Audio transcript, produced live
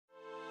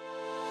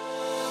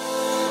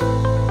The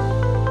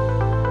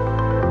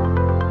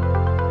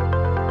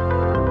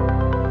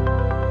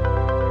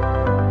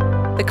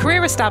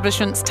Career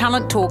Establishment's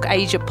Talent Talk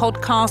Asia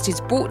podcast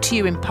is brought to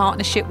you in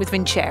partnership with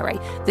Vincere,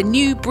 the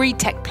new breed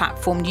tech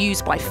platform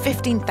used by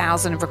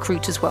 15,000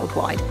 recruiters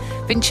worldwide.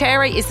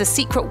 Vincere is the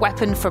secret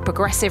weapon for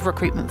progressive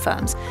recruitment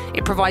firms.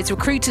 It provides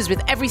recruiters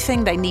with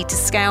everything they need to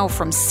scale,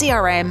 from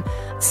CRM/ATS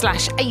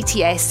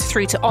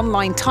through to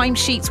online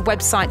timesheets,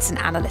 websites and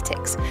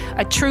analytics.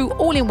 A true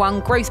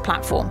all-in-one growth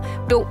platform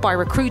built by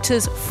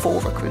recruiters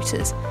for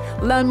recruiters.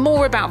 Learn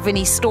more about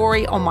Vinny's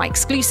story on my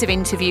exclusive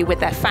interview with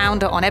their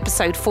founder on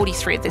episode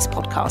 43 of this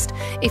podcast.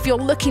 If you're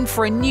looking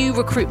for a new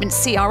recruitment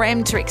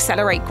CRM to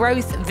accelerate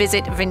growth,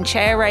 visit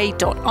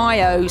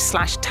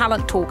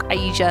vincere.io/Talent Talk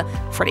Asia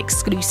for an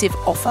exclusive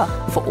offer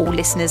for all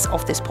listeners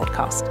of this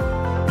podcast.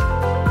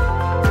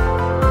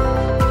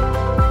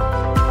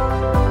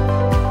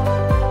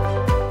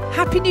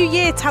 Happy New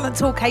Year, Talent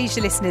Talk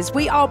Asia listeners.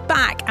 We are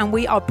back and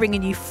we are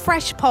bringing you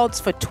fresh pods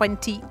for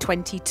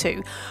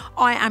 2022.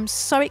 I am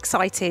so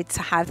excited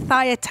to have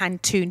Thaya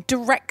Tantun,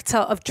 Director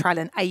of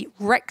Trellin, a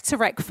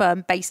rec-to-rec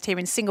firm based here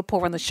in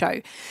Singapore, on the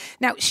show.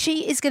 Now,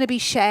 she is going to be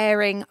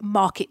sharing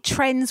market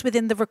trends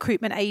within the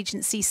recruitment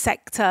agency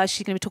sector.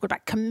 She's going to be talking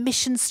about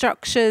commission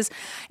structures.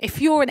 If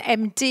you're an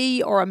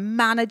MD or a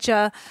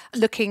manager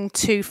looking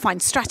to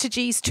find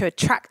strategies to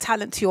attract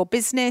talent to your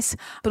business,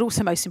 but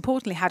also most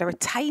importantly, how to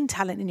retain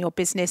talent in your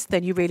business,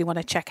 then you really want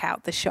to check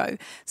out the show.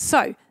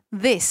 So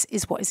this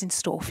is what is in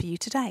store for you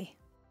today.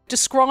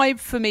 Describe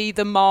for me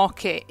the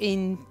market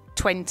in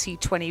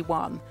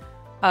 2021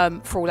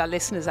 for all our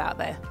listeners out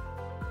there.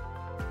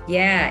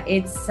 Yeah,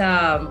 it's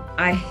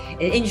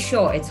in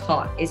short, it's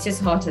hot. It's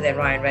just hotter than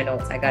Ryan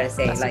Reynolds, I gotta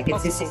say. That's like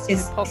impossible. it's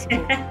just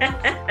impossible.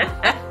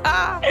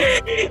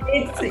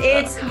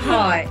 it's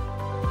hot.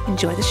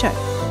 Enjoy the show.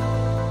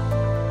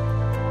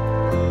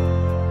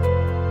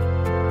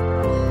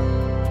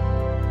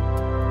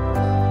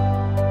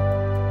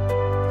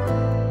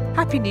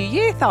 Happy New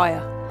Year, Thaya.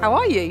 How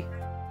are you?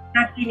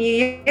 Happy New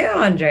Year,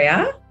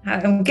 Andrea.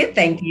 I'm good,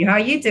 thank you. How are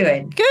you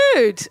doing?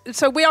 Good.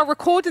 So we are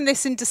recording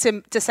this in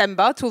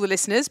December to all the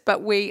listeners,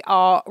 but we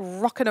are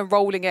rocking and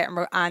rolling it,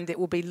 and it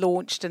will be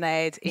launched and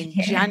aired in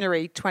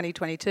January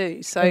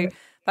 2022. So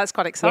that's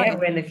quite exciting. Yeah,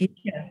 we're in the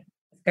future.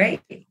 It's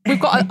great.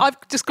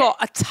 I've just got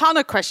a ton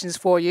of questions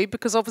for you,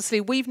 because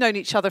obviously we've known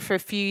each other for a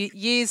few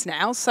years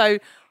now. So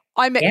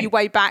I met you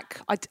way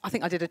back. I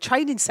think I did a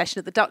training session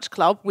at the Dutch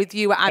Club with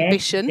you at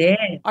Ambition. Yes,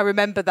 I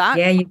remember that.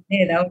 Yeah, you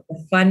did. That was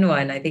a fun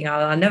one. I think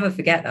I'll never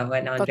forget that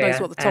one, Andrea. God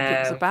knows what the topic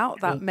was about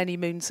that many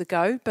moons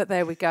ago, but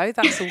there we go.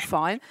 That's all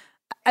fine.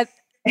 And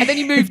then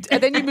you moved.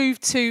 And then you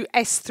moved to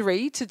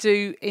S3 to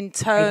do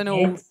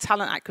internal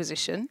talent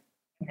acquisition.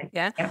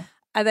 Yeah.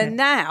 And then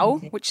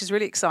now, which is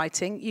really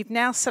exciting, you've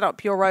now set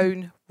up your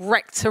own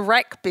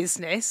rec-to-rec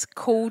business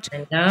called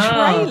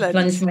Trellin.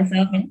 Plunged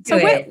myself into So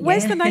it.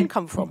 where's the name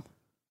come from?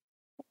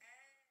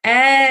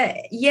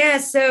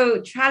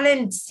 So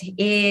talent,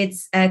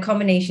 it's a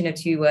combination of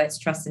two words,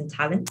 trust and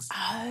talent.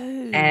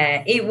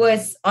 It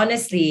was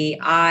honestly,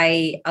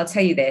 I'll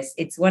tell you this,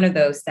 it's one of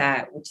those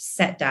that we just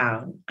sat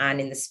down and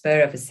in the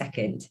spur of a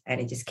second and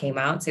it just came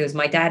out. So it was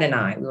my dad and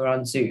I, we were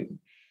on Zoom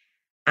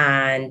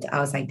and I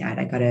was like, Dad,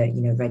 I gotta,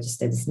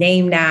 register this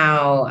name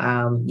now.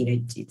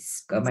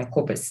 It's got my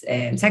corporate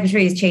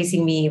secretary is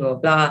chasing me, blah,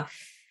 blah.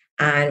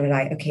 And we're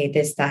like, okay,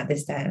 this, that. I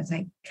was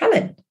like,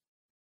 Trellin.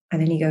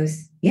 And then he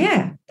goes,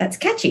 yeah, that's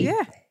catchy.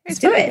 Yeah, let's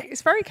do it.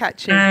 It's very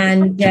catchy.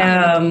 And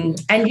I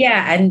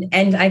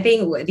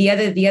think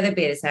the other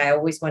bit is I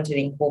always wanted to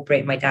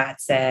incorporate my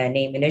dad's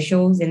name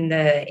initials in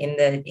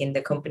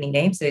the company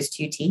name. So it's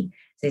 2T.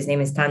 So his name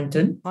is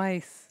Tantun.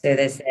 Nice. So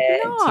there's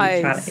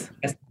nice.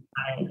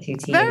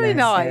 2T. Very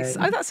nice.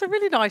 Oh, that's a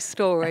really nice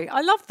story.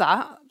 I love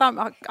that. I'm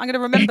going to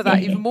remember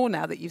that even more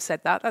now that you've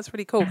said that. That's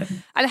really cool.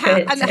 And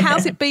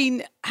how's it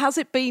been? How's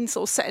it been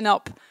sort of setting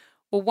up?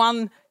 Well,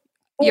 one,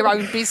 your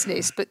own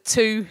business, but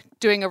two,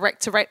 doing a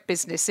rec-to-rec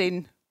business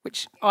in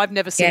which I've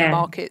never seen a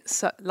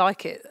market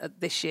like it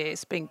this year.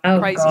 It's been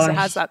crazy. Gosh. So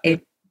how's that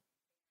been?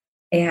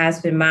 It has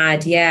been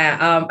mad.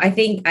 Yeah. I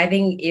think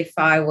if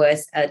I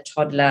was a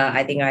toddler,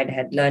 I think I'd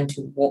had learned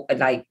to walk,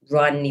 like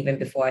run even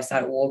before I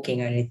started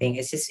walking or anything.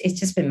 It's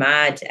just been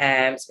mad.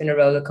 It's been a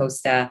roller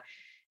coaster.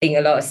 I think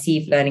a lot of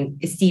steep learning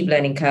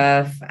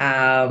curve.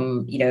 A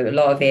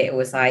lot of it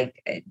was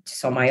like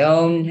just on my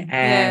own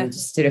and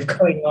just sort of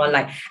going on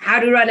like how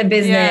to run a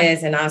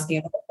business and asking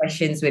a lot of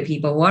questions with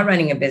people who are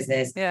running a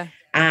business. Yeah.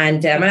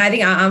 And I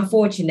think I'm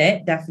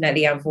fortunate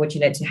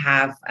to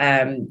have,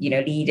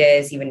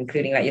 leaders, even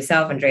including like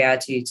yourself, Andrea,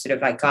 to sort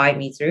of like guide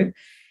me through.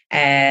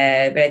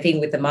 But I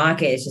think with the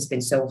market, it's just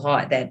been so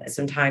hot that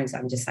sometimes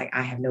I'm just like,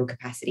 I have no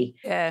capacity.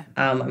 Yeah.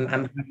 I'm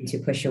having to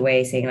push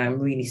away saying, I'm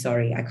really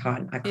sorry. I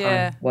can't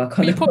work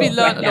on it. You probably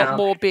learned a lot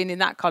more being in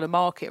that kind of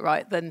market,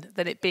 right? Than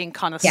it being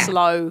kind of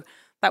slow,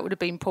 that would have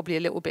been probably a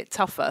little bit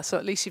tougher. So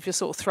at least if you're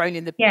sort of thrown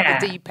in the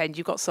deep end,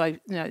 you've got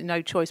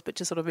no choice but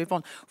to sort of move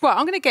on. Right,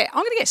 I'm going to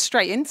get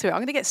straight into it. I'm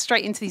going to get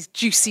straight into these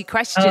juicy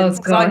questions.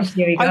 Oh gosh,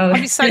 here we go.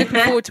 I'm so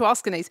looking forward to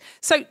asking these.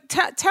 So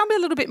tell me a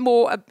little bit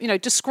more.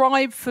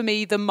 Describe for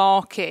me the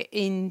market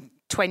in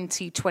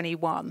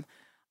 2021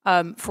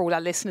 for all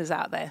our listeners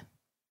out there.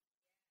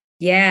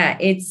 Yeah,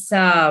 it's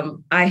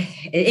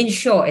in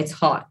short, it's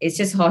hot. It's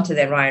just hotter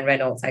than Ryan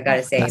Reynolds, I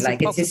gotta say. It's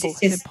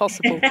just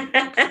impossible.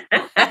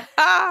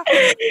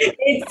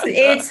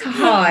 it's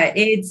hot.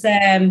 It's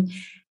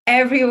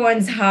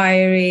everyone's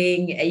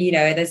hiring.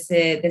 There's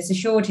a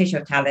shortage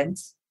of talent,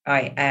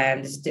 right?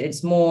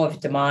 It's more of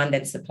demand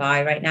than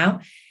supply right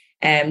now.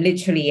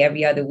 Literally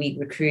every other week,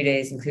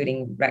 recruiters,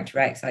 including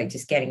Rec2Recs, like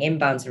just getting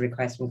inbounds and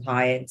requests from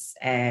clients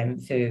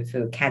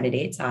for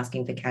candidates,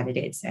 asking for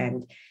candidates.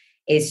 And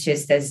it's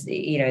just, as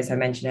I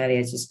mentioned earlier,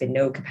 it's just been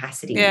no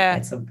capacity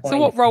at some point. So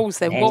what roles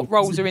then? What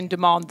roles are in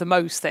demand the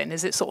most then?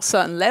 Is it sort of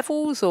certain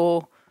levels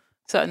or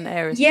certain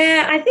areas?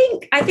 Yeah, I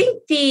think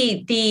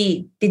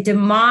the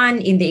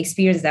demand in the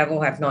experience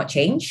level have not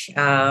changed,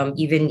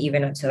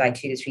 even up to like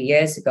 2 to 3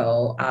 years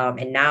ago.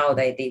 And now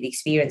the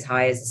experience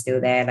hires are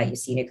still there, like your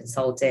senior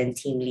consultant,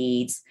 team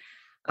leads,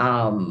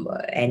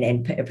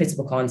 and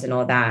principal cons and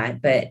all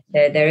that. But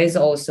there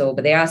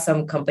are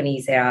some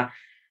companies that are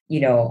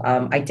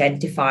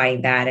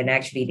identifying that, and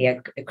actually they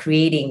are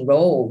creating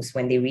roles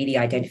when they really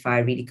identify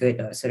really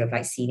good sort of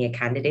like senior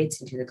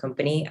candidates into the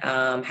company.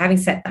 Having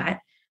said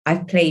that,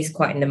 I've placed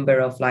quite a number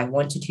of like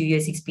 1 to 2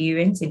 years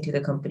experience into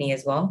the company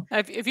as well.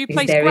 Have you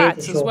placed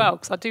grads as well?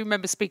 Because I do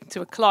remember speaking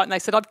to a client and they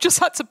said, I've just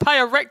had to pay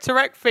a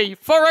Rec2Rec fee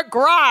for a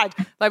grad.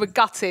 They were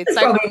gutted. That's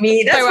probably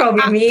me.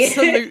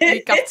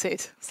 Absolutely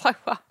gutted. It's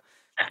like, well,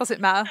 does it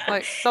matter?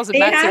 Like, doesn't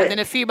matter. Within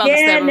a few months,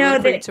 they're a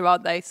recruiter,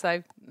 aren't they?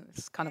 So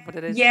it's kind of what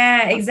it is.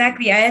 Yeah,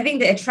 exactly. I think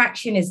the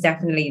attraction is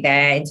definitely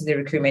there into the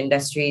recruitment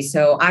industry.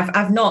 So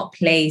I've not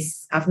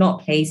placed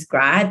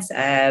grads,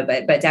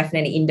 but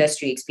definitely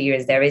industry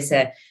experience. There is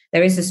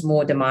a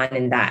small demand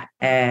in that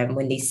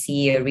when they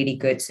see a really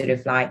good sort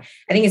of like,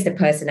 I think it's the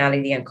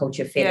personality and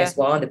culture fit as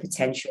well, and the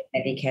potential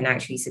that they can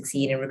actually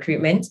succeed in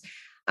recruitment.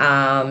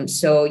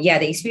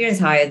 The experience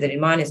hire, the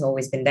demand has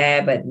always been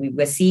there, but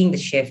we're seeing the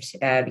shift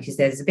because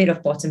there's a bit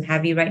of bottom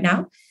heavy right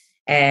now.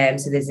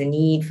 So there's a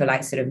need for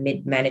like sort of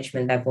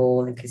mid-management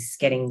level, because it's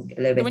getting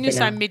a little bit. When you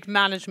say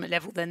mid-management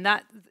level, then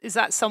is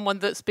that someone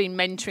that's been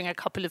mentoring a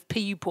couple of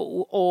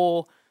people,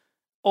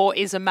 or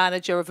is a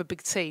manager of a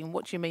big team?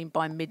 What do you mean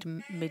by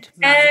mid-manager?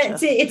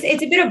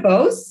 It's a bit of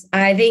both.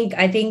 I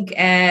think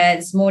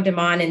there's more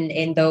demand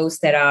in those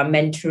that are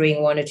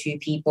mentoring 1 or 2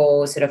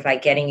 people, sort of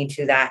like getting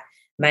into that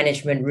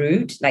management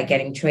route, like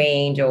getting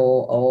trained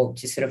or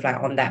just sort of like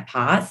on that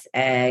path,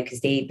 because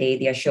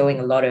they are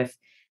showing a lot of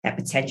that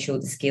potential,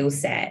 the skill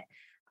set.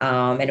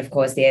 And of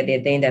course,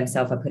 they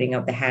themselves are putting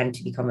up the hand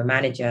to become a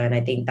manager. And I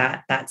think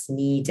that's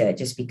needed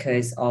just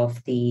because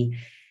of the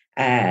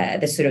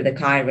sort of the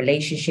client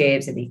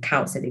relationships and the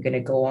accounts that they're going to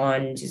go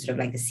on, just sort of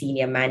like the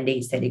senior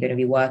mandates that they're going to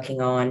be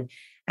working on.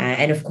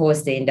 And of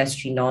course, the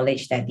industry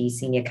knowledge that these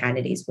senior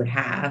candidates would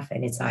have.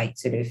 And it's like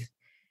sort of,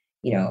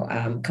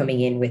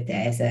 coming in with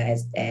as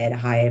a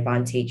higher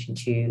advantage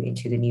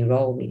into the new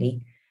role,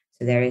 really.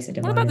 So there is a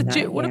demand.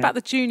 What about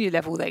the junior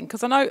level then?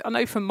 Because I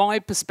know from my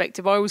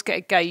perspective, I always get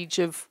a gauge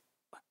of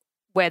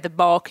where the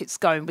market's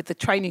going with the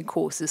training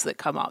courses that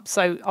come up.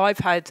 So I've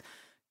had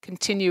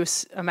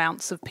continuous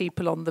amounts of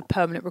people on the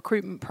permanent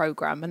recruitment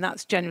program, and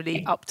that's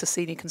generally up to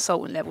senior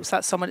consultant level. So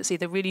that's someone that's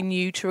either really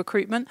new to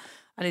recruitment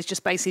and is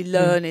just basically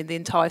learning the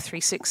entire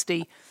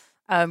 360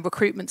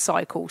 recruitment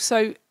cycle.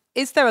 So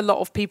is there a lot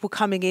of people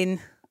coming in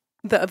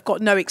that have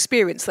got no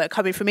experience, that are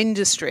coming from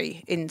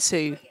industry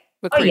into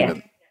recruitment? Oh,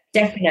 yeah.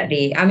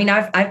 Definitely. I mean,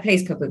 I've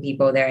placed a couple of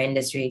people, their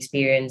industry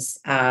experience,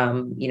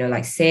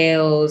 like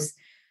sales,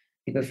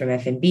 people from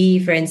F&B,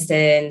 for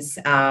instance,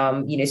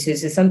 so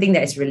something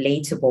that is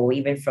relatable,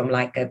 even from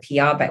like a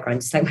PR background,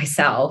 just like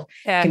myself,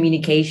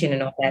 communication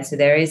and all that. So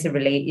there is a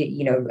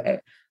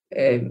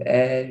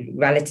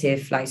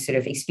relative like sort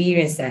of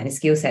experience and a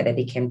skill set that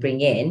they can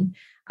bring in.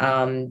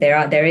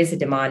 There is a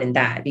demand in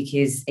that,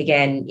 because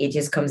again, it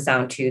just comes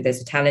down to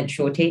there's a talent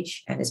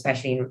shortage, and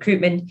especially in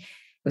recruitment.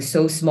 We're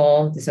so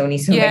small. There's only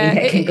so many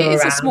that can go around.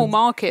 It's a small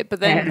market, but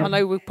then I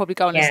know we'll probably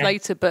go on this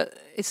later, but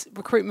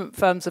recruitment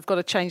firms have got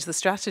to change the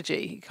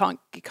strategy. You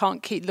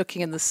can't keep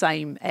looking in the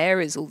same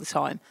areas all the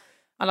time.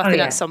 And I think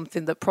that's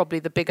something that probably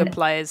the bigger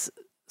players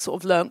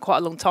sort of learned quite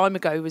a long time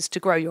ago, was to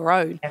grow your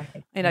own.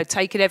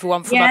 Taking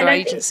everyone from other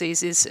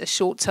agencies is a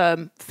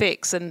short-term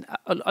fix. And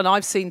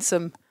I've seen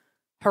some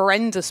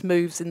horrendous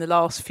moves in the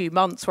last few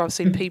months where I've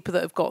seen people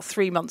that have got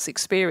 3 months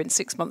experience,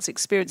 6 months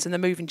experience, and they're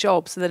moving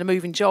jobs, and then they're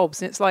moving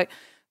jobs. And it's like,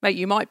 mate,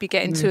 you might be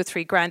getting 2 or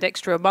 3 grand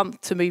extra a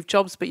month to move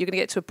jobs, but you're going to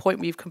get to a point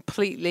where you've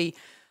completely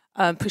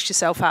pushed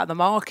yourself out of the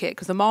market,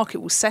 because the market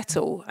will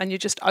settle and you're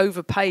just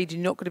overpaid.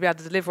 You're not going to be able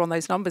to deliver on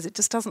those numbers. It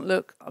just doesn't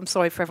look, I'm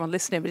sorry for everyone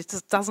listening, but it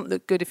just doesn't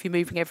look good if you're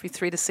moving every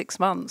 3 to 6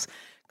 months,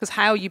 because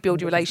how you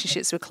build your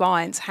relationships with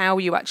clients, how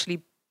are you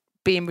actually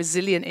being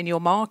resilient in your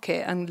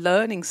market and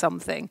learning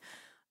something?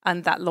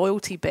 and that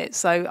loyalty bit.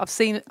 So I've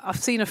seen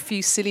a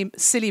few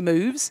silly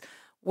moves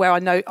where I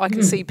know I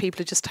can see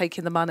people are just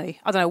taking the money.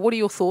 I don't know. What are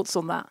your thoughts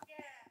on that?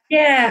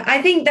 Yeah,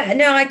 I think that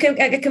no, I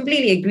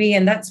completely agree,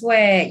 and that's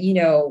where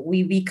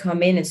we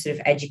come in and sort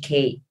of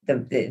educate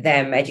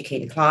them, educate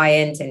the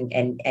client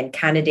and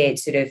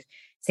candidates, sort of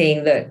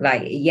saying, look,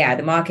 like, yeah,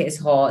 the market is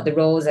hot, the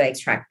roles are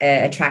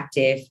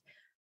attractive,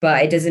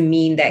 but it doesn't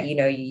mean that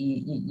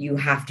you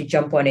have to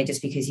jump on it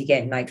just because you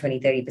get like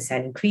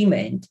 20-30%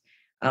 increment.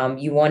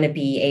 You want to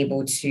be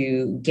able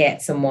to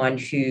get someone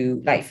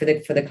who, like, for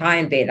the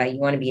client bit, like, you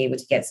want to be able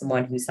to get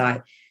someone who's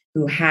like,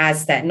 who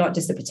has that, not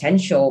just the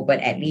potential, but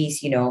at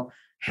least,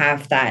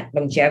 have that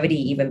longevity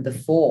even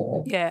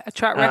before. Yeah, a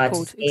track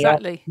record.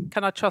 Exactly.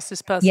 Can I trust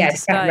this person to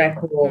stay? Track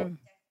record.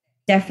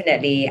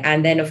 Definitely.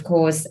 And then, of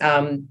course,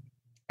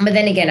 but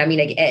then again, I mean,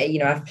 like,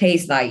 I've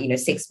placed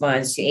 6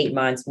 months to 8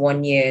 months,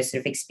 1 year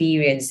sort of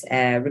experienced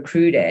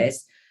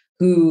recruiters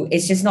who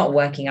it's just not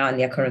working out in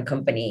their current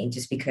company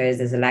just because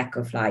there's a lack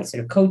of like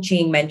sort of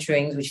coaching,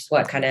 mentoring, which is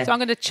what kind of. So I'm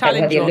going to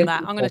challenge you on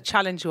that. I'm going to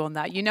challenge you on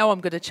that. I'm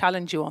going to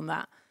challenge you on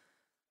that.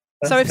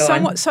 So if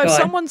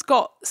someone's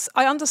got,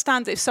 I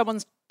understand that if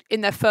someone's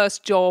in their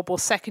first job or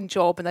second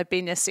job and they've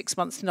been there 6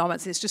 months to 9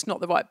 months, it's just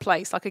not the right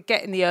place. Like, I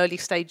get in the early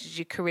stages of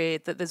your career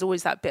that there's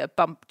always that bit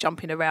of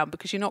jumping around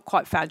because you're not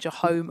quite found your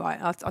home, right?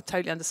 I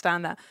totally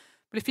understand that.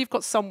 But if you've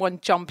got someone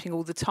jumping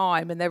all the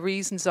time and their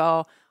reasons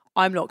are,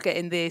 I'm not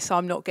getting this,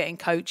 I'm not getting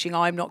coaching,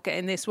 I'm not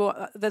getting this,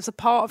 well, there's a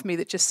part of me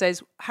that just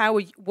says,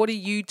 what are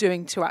you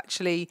doing to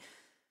actually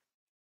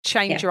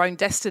change your own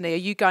destiny? Are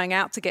you going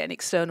out to get an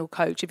external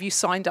coach? Have you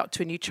signed up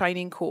to a new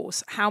training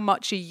course? How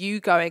much are you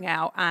going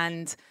out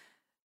and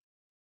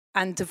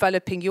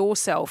developing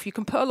yourself? You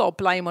can put a lot of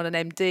blame on an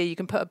MD, you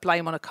can put a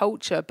blame on a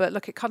culture, but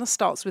look, it kind of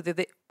starts with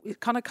it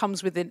kind of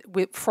comes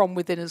from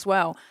within as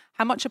well.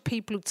 How much are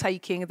people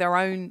taking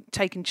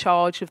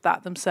charge of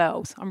that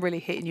themselves? I'm really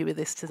hitting you with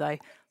this today.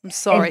 I'm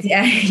sorry.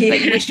 You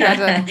wish you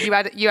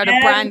had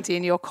a brandy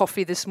in your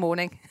coffee this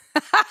morning.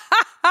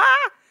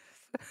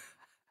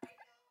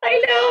 I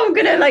know, I'm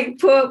gonna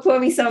pour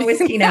me some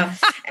whiskey now.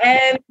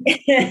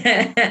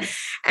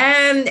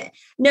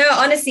 No,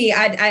 honestly,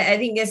 I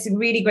think it's a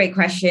really great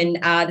question.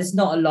 There's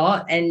not a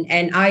lot,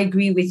 and I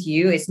agree with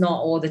you. It's not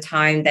all the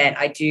time that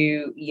I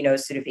do,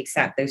 sort of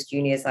accept those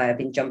juniors that have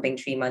been jumping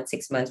 3 months,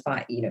 6 months,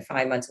 5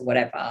 months or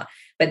whatever.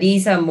 But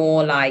these are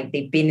more like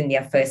they've been in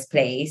their first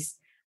place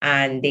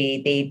and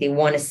they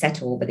want to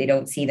settle, but they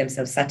don't see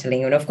themselves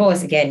settling. And of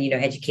course, again,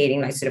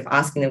 educating, like sort of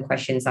asking them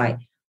questions like,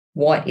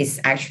 what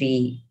is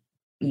actually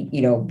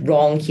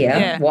wrong here?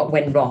 Yeah. What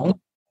went wrong?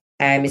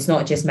 It's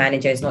not just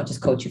manager, it's not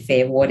just culture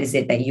fit. What is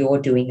it that you're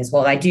doing as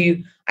well? I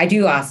do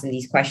ask them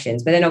these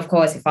questions. But then, of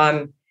course, if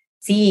I'm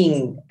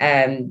seeing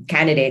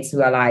candidates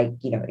who are like,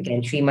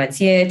 again, 3 months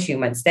here, 2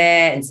 months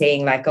there, and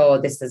saying like, oh,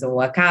 this doesn't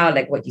work out,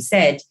 like what you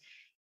said,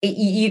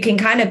 you can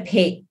kind of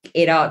pick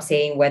it up,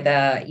 saying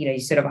whether, you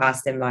sort of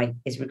ask them like,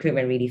 is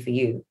recruitment really for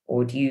you?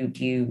 Or do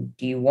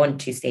you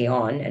want to stay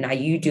on? And are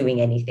you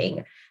doing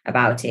anything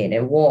about it?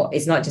 And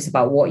it's not just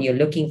about what you're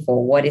looking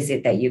for. What is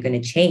it that you're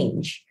going to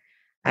change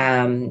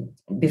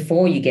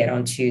before you get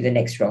onto the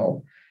next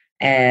role?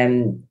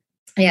 So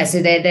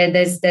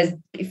there's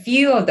a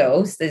few of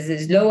those.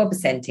 There's lower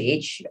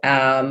percentage,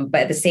 but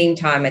at the same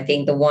time, I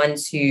think the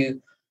ones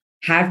who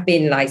have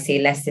been like, say,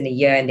 less than a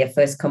year in their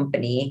first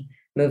company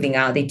moving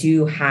out, they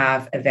do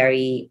have a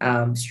very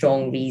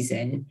strong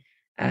reason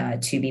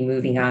to be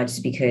moving out,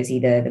 just because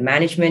either the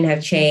management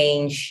have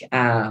changed,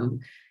 the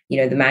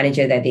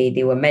manager that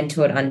they were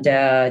mentored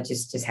under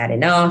just had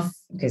enough,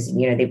 because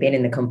they've been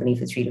in the company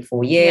for 3 to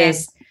 4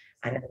 years,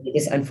 and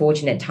it's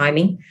unfortunate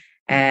timing.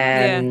 So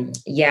there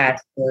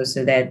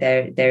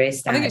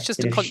is that. I think it's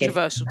just a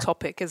controversial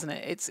topic, isn't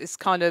it? It's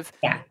kind of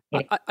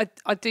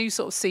I do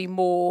sort of see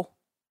more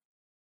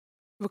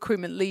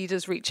recruitment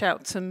leaders reach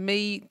out to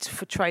me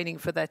for training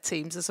for their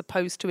teams, as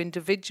opposed to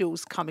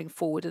individuals coming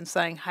forward and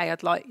saying, hey,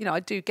 I'd like, I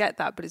do get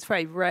that, but it's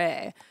very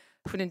rare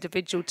for an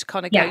individual to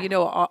kind of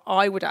go,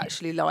 I would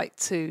actually like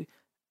to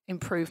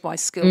improve my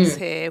skills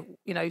here,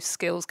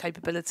 skills,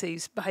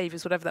 capabilities,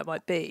 behaviors, whatever that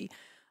might be.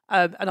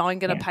 And I'm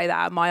going to pay that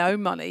out of my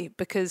own money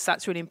because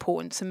that's really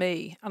important to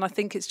me. And I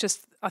think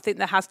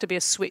there has to be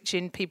a switch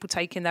in people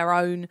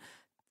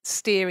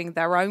steering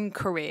their own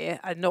career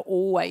and not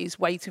always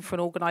waiting for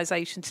an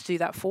organisation to do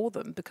that for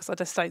them, because I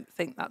just don't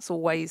think that's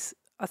always,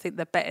 I think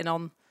they're betting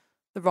on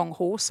the wrong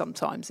horse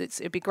sometimes.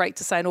 It'd be great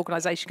to say an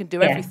organisation can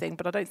do everything,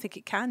 but I don't think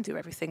it can do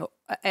everything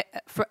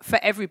for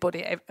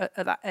everybody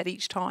at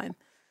each time.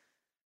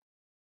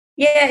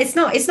 Yeah, it's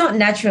not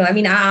natural. I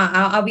mean,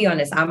 I'll be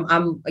honest. I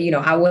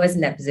was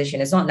in that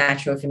position. It's not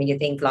natural for me to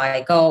think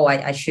like, oh,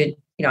 I should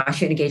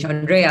engage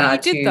Andrea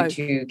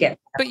to get.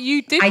 But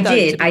you did. I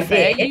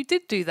did. You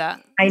did do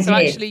that.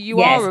 Actually,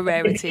 you are a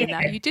rarity in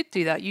that. You did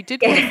do that. You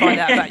did want to find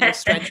out about your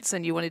strengths,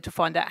 and you wanted to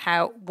find out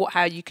how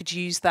you could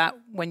use that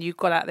when you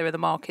got out there in the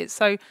market.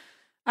 So,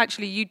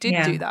 actually, you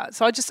did do that.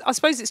 So I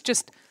suppose it's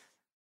just,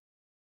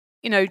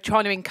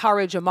 trying to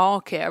encourage a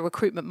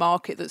recruitment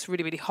market that's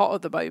really, really hot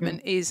at the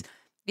moment is.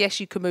 yes,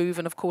 you can move,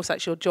 and of course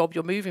that's your job,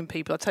 you're moving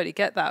people, I totally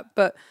get that,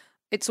 but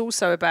it's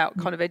also about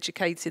kind of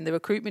educating the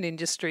recruitment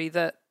industry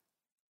that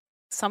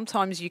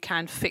sometimes you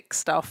can fix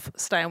stuff,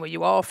 staying where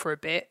you are for a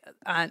bit,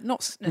 and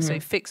not necessarily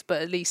fix,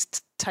 but at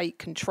least take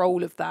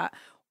control of that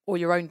or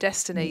your own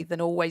destiny,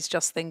 than always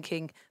just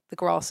thinking the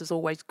grass is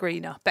always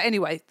greener. But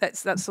anyway,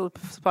 that's sort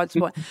of beside the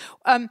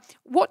point.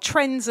 What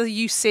trends are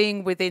you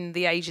seeing within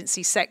the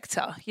agency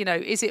sector? You know,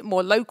 is it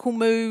more local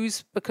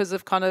moves because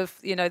of kind of,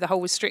 you know, the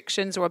whole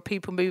restrictions, or are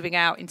people moving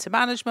out into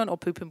management, or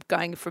people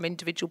going from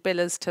individual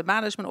billers to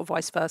management, or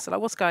vice versa?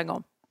 Like, what's going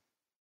on?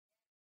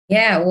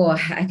 Yeah, well,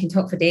 I can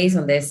talk for days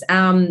on this.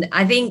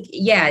 I think,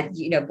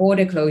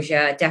 border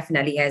closure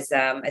definitely has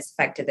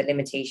affected the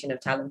limitation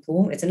of talent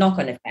pool. It's a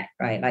knock-on effect,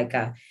 right? Like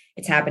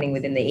it's happening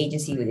within the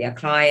agency with their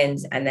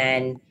clients, and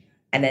then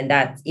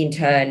that in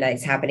turn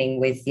it's happening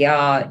with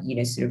their,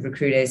 sort of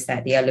recruiters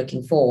that they are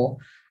looking for.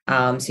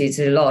 So it's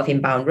a lot of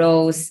inbound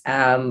roles,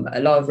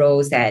 a lot of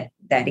roles that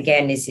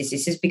again is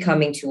just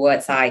becoming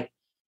towards like,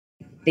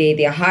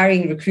 they are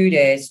hiring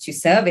recruiters to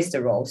service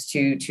the roles,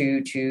 to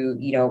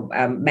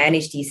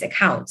manage these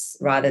accounts,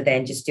 rather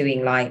than just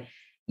doing like,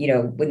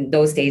 when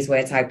those days where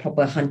it's like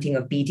proper hunting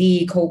of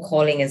BD, cold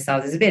calling and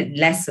stuff. There's a bit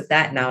less of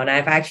that now. And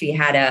I've actually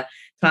had a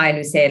client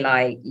who said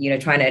like,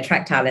 trying to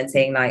attract talent,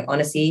 saying like,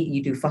 honestly,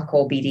 you do fuck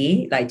all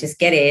BD, like just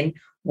get in,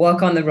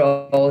 work on the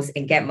roles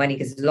and get money,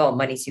 because there's a lot of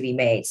money to be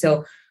made.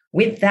 So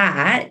with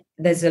that,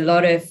 there's a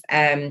lot of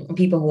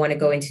people who want to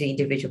go into the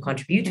individual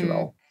contributor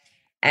role.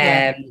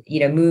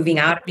 Moving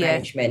out of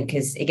management,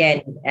 because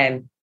again,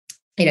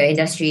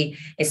 industry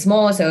is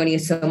small, so only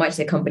so much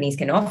that companies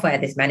can offer at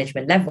this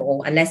management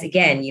level, unless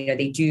again,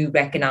 they do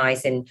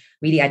recognize and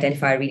really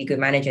identify a really good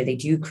manager, they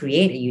do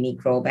create a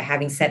unique role. But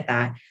having said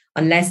that,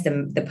 unless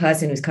the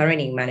person who's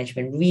currently in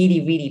management really,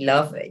 really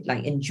love it,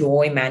 like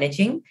enjoy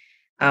managing,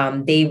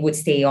 they would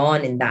stay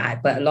on in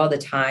that. But a lot of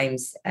the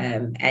times,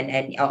 and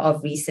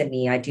of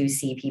recently, I do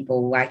see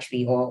people who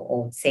actually,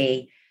 or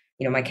say,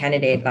 my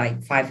candidate,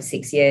 like 5 or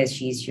 6 years,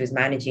 she was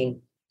managing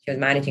 4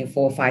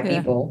 or 5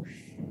 people.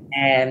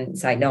 And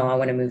it's like, no, I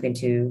want to move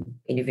into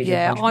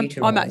individual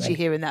contributor. I'm actually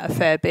hearing that a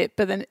fair bit.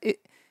 But then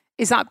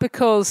is that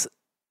because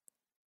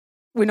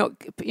we're not,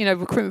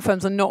 recruitment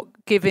firms are not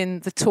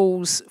giving the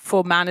tools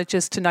for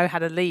managers to know how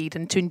to lead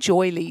and to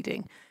enjoy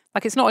leading?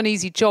 Like, it's not an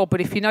easy job, but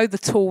if you know the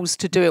tools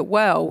to do it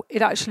well,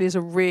 it actually is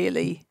a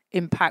really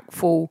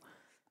impactful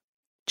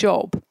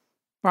job,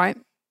 right?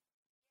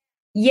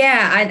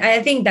 Yeah,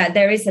 I think that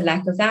there is a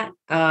lack of that.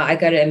 I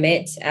got to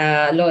admit,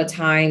 a lot of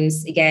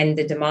times, again,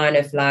 the demand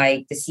of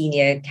like the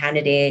senior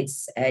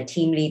candidates,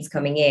 team leads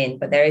coming in,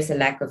 but there is a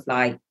lack of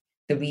like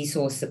the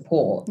resource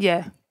support.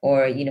 Yeah.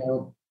 Or,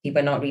 people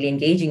are not really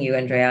engaging you,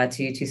 Andrea,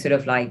 to sort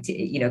of like,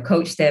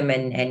 coach them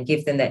and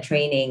give them that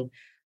training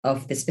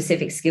of the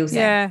specific skill set.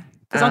 Yeah.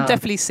 Because I'm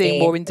definitely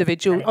seeing more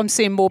individual. I'm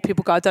seeing more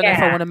people go, I don't know if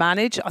I want to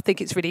manage. I think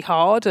it's really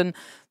hard.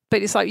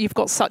 But it's like you've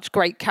got such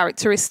great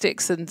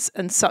characteristics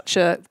and such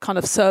a kind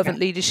of servant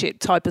leadership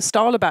type of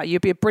style about you.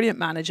 You'd be a brilliant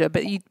manager,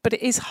 but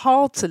it is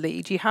hard to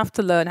lead. You have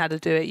to learn how to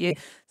do it.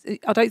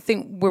 I don't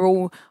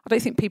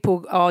think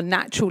people are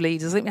natural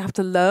leaders. I think we have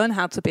to learn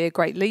how to be a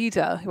great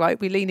leader, right?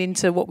 We lean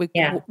into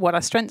what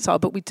our strengths are,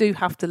 but we do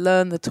have to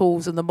learn the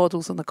tools and the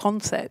models and the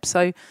concepts.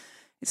 So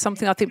it's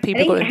something I think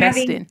people got to invest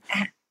in.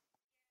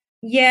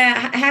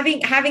 Yeah,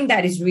 having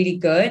that is really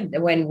good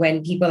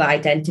when people are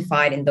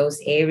identified in those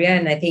areas.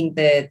 And I think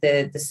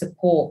the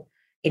support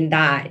in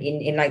that,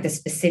 in like the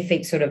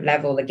specific sort of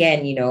level,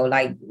 again,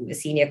 like a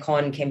senior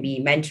con can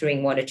be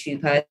mentoring 1 or 2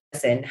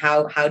 person.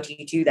 How do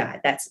you do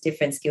that? That's a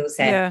different skill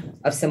set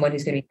of someone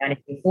who's going to be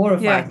managing 4 or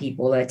 5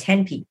 people or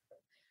 10 people.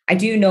 I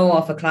do know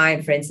of a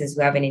client, for instance,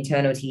 who have an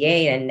internal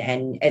TA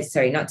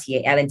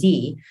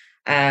L&D,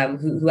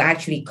 who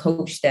actually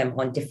coach them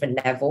on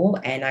different level.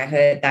 And I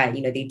heard that,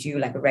 they do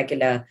like a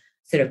regular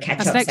sort of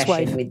catch-up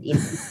session with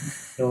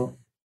individual.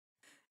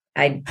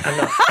 I'm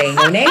not saying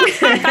no name.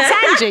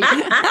 That's Angie.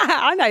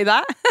 I know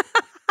that.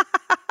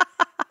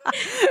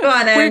 Go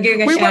on,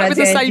 then, we work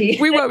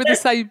with the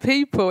same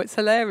people. It's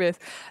hilarious.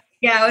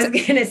 Yeah, I was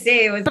going to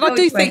say it was. But I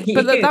do think,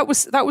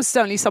 that was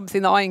certainly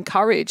something that I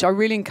encourage. I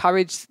really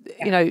encouraged,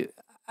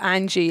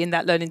 Angie in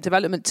that learning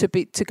development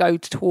to go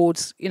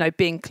towards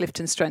being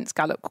Clifton Strengths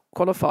Gallup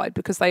qualified,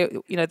 because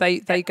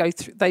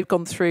they've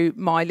gone through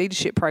my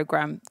leadership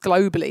program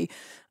globally,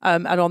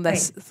 and they're on their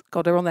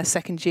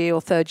 2nd year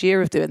or 3rd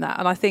year of doing that.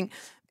 And I think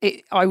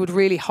I would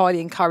really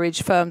highly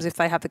encourage firms, if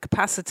they have the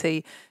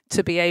capacity,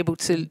 to be able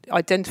to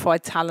identify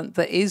talent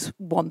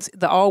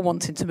that are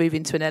wanting to move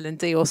into an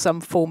L&D or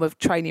some form of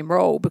training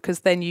role,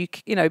 because then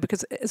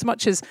because as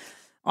much as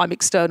I'm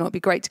external, it'd be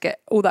great to get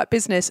all that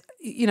business.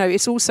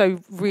 It's also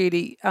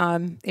really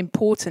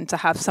important to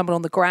have someone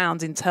on the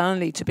ground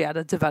internally to be able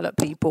to develop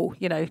people,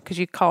 because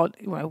you can't,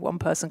 one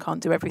person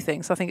can't do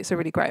everything. So I think it's a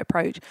really great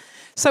approach.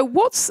 So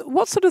what's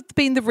sort of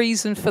been the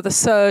reason for the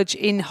surge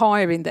in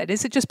hiring then?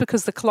 Is it just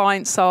because the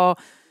clients are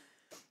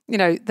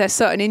there's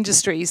certain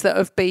industries that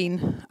have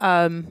been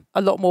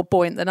a lot more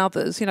buoyant than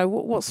others.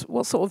 What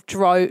sort of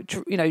drove,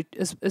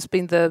 has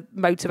been the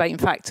motivating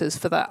factors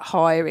for that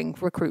hiring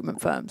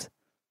recruitment firms?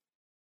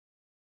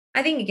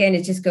 I think again,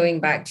 it's just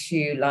going back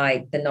to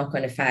like the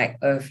knock-on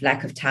effect of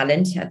lack of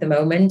talent at the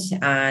moment,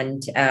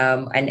 and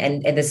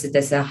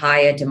there's a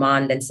higher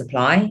demand than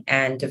supply,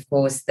 and of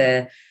course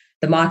the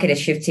market is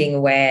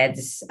shifting where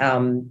this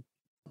again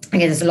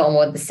there's a lot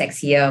more of the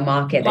sexier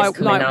market that's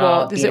coming like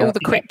up. What is it? All the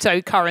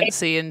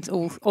cryptocurrency and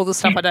all the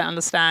stuff I don't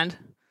understand.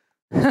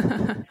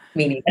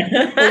 Meaning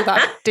all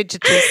that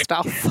digital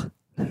stuff.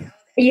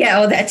 Yeah,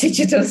 all that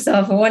digital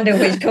stuff. I wonder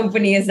which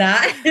company is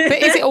that.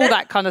 But is it all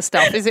that kind of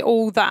stuff? Is it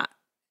all that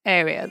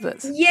area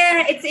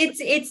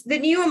it's the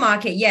newer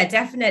market? Yeah,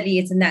 definitely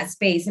it's in that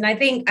space, and I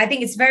think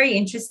it's very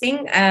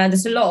interesting.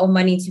 There's a lot of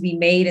money to be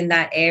made in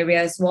that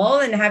area as well.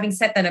 And having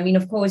said that, I mean,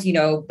 of course,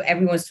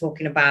 everyone's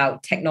talking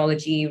about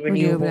technology,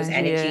 renewables,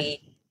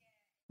 energy.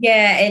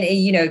 Yeah,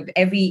 and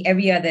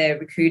every other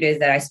recruiters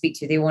that I speak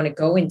to, they want to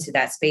go into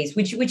that space,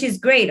 which is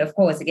great. Of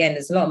course, again,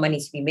 there's a lot of money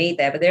to be made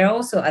there, but there are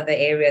also other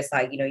areas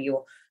like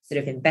your sort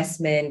of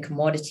investment,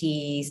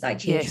 commodities, like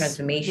change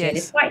transformation. Yes.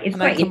 It's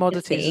quite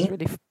commodities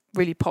interesting. Is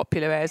really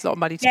popular. There's a lot of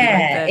money to be made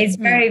there. It's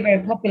very,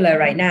 very popular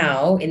right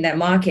now in that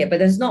market, but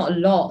there's not a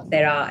lot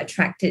that are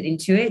attracted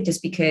into it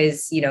just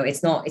because,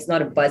 it's not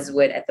a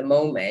buzzword at the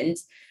moment,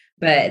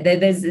 but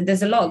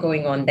there's a lot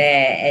going on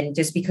there. And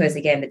just because,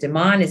 again, the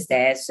demand is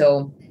there.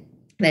 So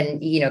then,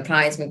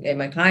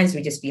 my clients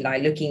would just be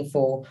like looking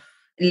for,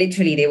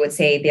 literally, they would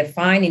say they're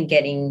fine in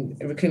getting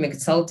recruitment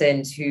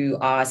consultants who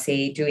are,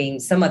 say, doing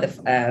some other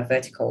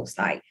verticals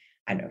like,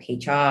 I don't know,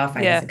 HR,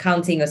 finance,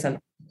 accounting or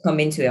something, come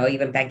into it, or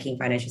even banking,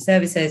 financial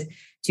services,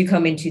 to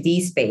come into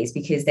these space,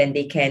 because then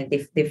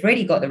they've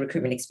already got the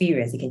recruitment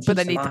experience. They can teach. But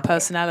they need the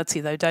personality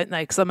though, don't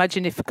they? Because I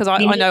imagine because I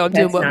know I'm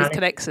doing work with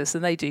Connexus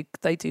and they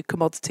do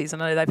commodities,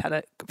 and I know they've had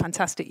a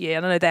fantastic year,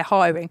 and I know they're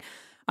hiring,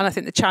 and I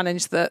think the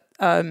challenge that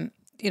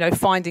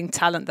finding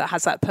talent that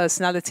has that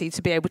personality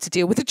to be able to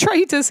deal with the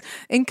traders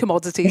in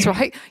commodities,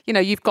 right?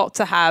 You've got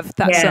to have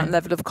that certain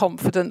level of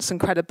confidence and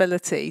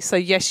credibility. So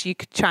yes, you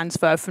could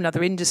transfer from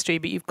another industry,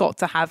 but you've got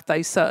to have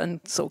those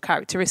certain sort of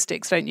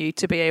characteristics, don't you,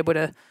 to be able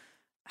to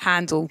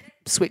handle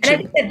switching. And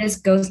I think that this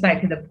goes back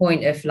to the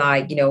point of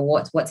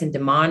what's in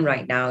demand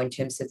right now in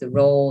terms of the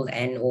role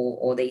and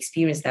or the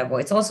experience level.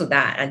 It's also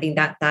that I think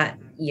that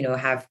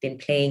have been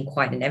playing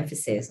quite an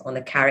emphasis on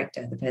the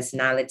character, the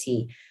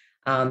personality.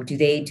 Do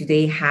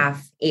they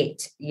have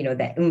it,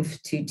 that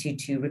oomph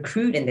to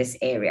recruit in this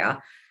area?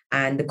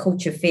 And the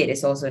culture fit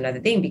is also another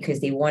thing,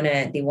 because they want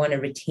to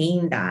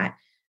retain that,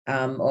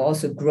 or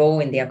also grow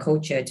in their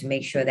culture to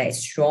make sure that it's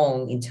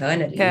strong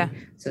internally,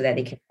 so that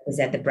they can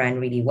present the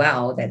brand really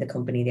well, that the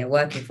company they're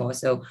working for.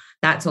 So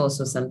that's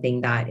also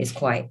something that is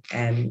quite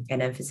an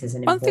emphasis.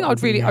 And one thing I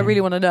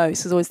really want to know,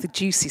 this is always the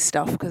juicy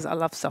stuff, because I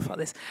love stuff like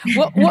this.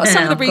 What are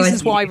some of the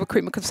reasons why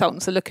recruitment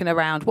consultants are looking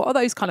around? What are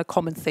those kind of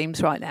common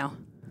themes right now?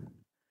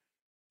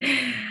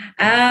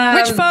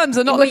 Which firms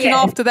are not looking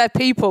after their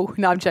people?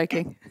 No, I'm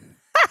joking.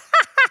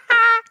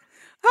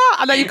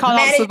 I know you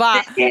can't answer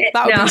that.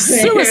 That would be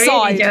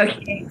suicide.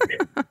 Really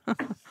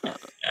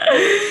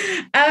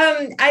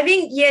I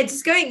think,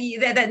 just going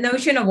that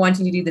notion of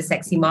wanting to do the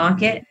sexy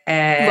market.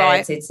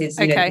 Right. It's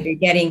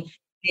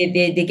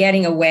they're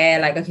getting aware,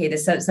 like, okay,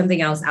 there's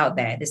something else out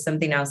there. There's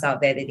something else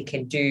out there that they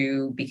can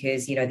do,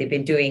 because they've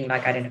been doing,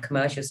 like, I don't know,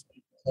 commercials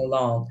for so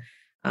long.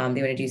 They want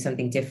to do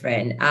something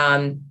different.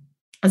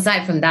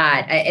 Aside from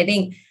that, I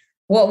think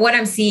what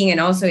I'm seeing, and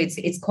also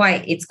it's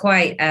quite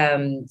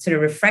sort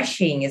of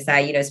refreshing, is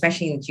that,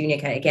 especially in junior,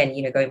 again,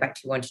 going back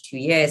to 1 to 2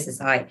 years, is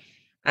like,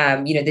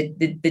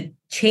 the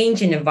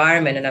change in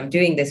environment, and I'm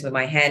doing this with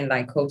my hand,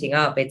 like quoting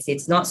up,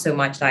 it's not so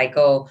much like,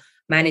 oh,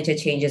 manager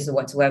changes or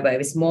whatsoever.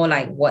 It's more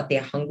like what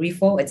they're hungry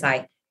for. It's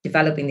like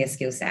developing their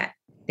skill set.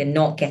 They're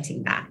not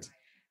getting that.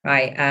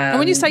 Right. And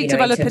when you say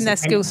developing their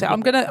skill set,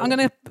 I'm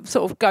gonna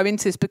sort of go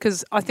into this,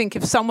 because I think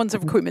if someone's a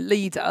recruitment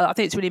leader, I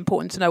think it's really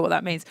important to know what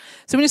that means.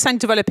 So when you're saying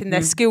developing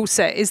their skill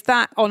set, is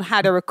that on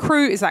how to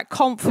recruit? Is that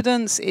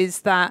confidence?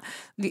 Is that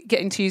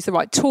getting to use the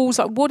right tools?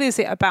 Like, what is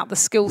it about the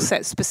skill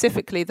set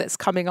specifically that's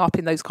coming up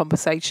in those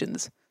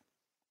conversations?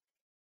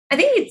 I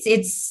think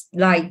it's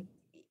like,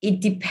 it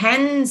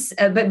depends,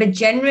 but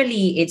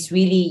generally it's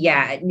really,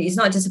 it's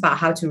not just about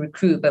how to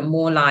recruit, but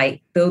more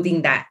like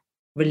building that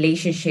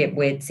relationship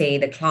with, say,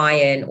 the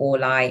client, or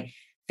like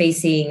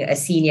facing a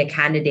senior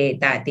candidate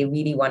that they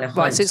really want to hunt.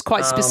 Right, so it's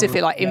quite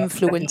specific, like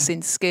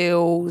influencing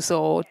skills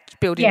or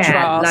building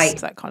trust, like,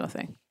 that kind of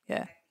thing.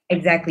 Yeah,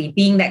 exactly.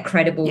 Being that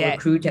credible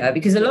recruiter,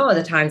 because a lot of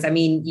the times, I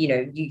mean,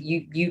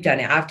 you've done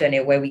it, I've done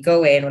it, where we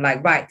go in, we're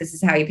like, right, this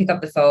is how you pick up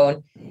the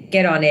phone,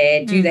 get on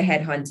it, do the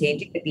headhunting,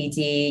 do the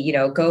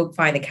BD, go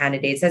find the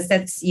candidates.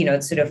 That's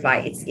sort of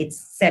like, it's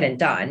said and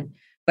done.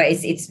 But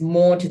it's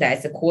more to that.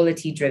 It's the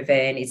quality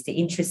driven. It's the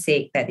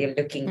intrinsic that they're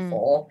looking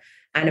for.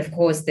 And of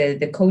course,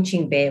 the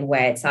coaching bit,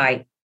 where it's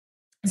like,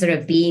 sort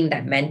of being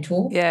that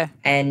mentor, Yeah.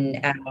 and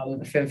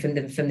from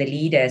the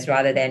leaders,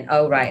 rather than,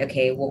 oh right,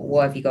 okay,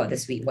 what have you got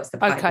this week? What's the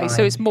pipeline? Okay,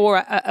 so it's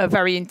more a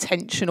very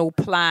intentional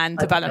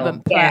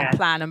development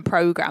plan and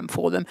program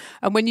for them.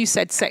 And when you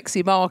said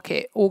sexy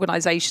market,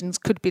 organisations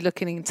could be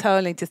looking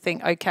internally to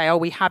think, okay, are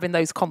we having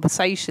those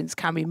conversations?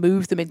 Can we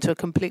move them into a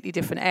completely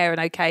different area?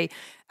 And okay,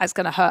 that's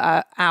going to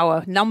hurt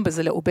our numbers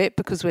a little bit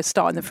because we're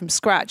starting them from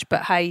scratch.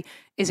 But hey,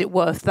 is it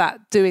worth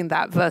doing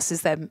that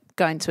versus them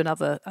going to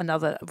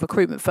another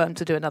recruitment firm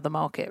to do another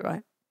market,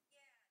 right?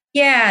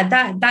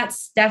 Yeah,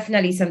 that's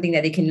definitely something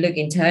that they can look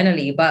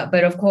internally, but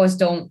of course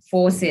don't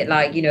force it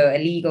like, a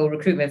legal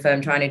recruitment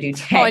firm trying to do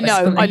tech. I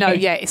know.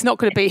 Yeah, it's not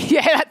going to be.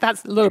 Yeah,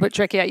 that's a little bit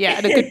trickier. Yeah,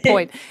 and a good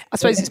point. I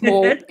suppose it's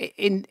more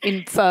in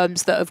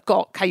firms that have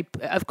got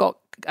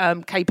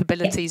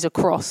capabilities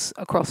across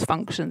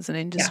functions and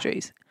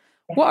industries.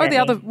 Yeah, what are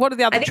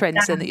the other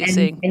trends then that you're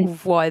seeing?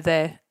 Why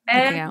they're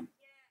looking out?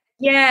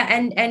 Yeah,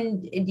 and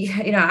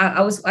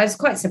I was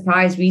quite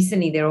surprised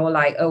recently. They're all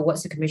like, oh,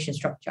 what's the commission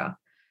structure?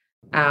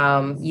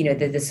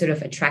 The sort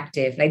of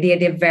attractive, like they're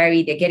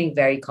getting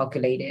very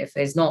calculative.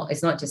 It's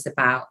not just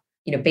about,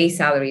 base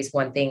salary is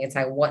one thing. It's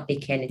like what they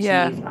can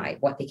achieve, like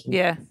what they can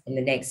get in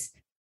the next,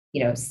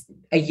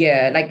 a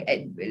year. Like,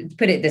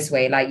 put it this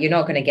way, like you're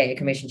not going to get your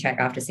commission check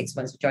after 6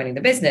 months of joining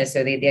the business.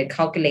 So they're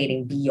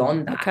calculating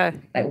beyond that. Okay.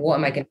 Like, what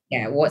am I going to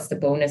get? What's the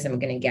bonus I'm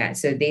going to get?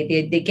 So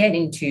they get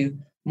into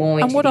more.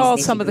 And what are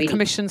some of the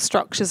commission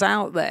structures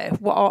out there?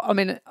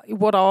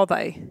 What are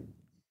they?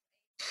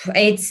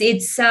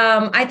 It's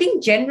I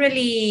think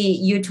generally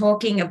you're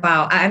talking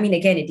about,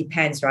 again, it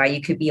depends, right?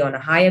 You could be on a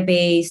higher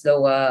base,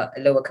 lower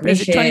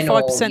commission.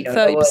 25%,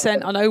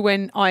 30%. I know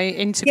when I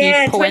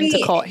interviewed Paul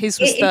Endicott, his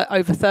was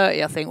over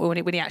 30, I think,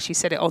 when he actually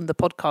said it on the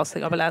podcast. I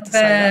think I'm allowed to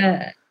say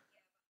that.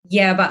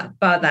 Yeah,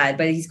 about that,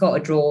 but he's got a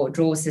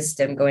draw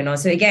system going on.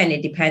 So again,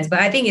 it depends, but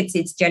I think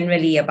it's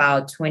generally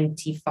about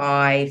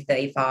 25,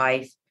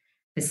 35%.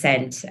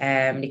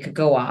 It could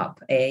go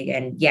up,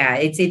 and yeah,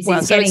 it's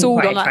so it's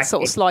all on that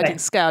sort of sliding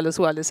scale as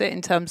well, is it,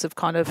 in terms of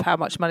kind of how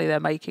much money they're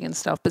making and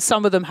stuff? But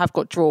some of them have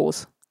got draw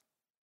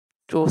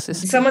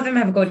systems. Some of them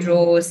have got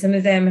draws. Some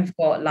of them have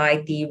got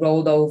like the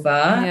rollover.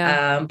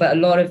 Yeah. But a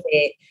lot of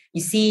it,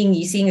 you're seeing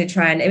the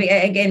trend.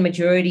 Again,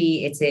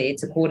 majority it's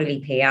a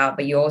quarterly payout,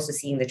 but you're also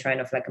seeing the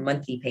trend of like a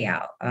monthly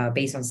payout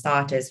based on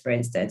starters, for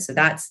instance. So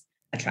that's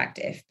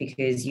attractive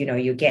because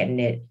you're getting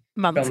it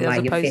monthly from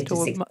like your 5 to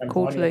 6 months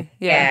quarterly.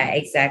 Yeah,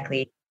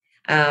 exactly.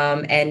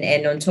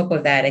 And on top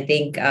of that, I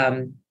think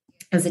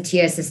there's a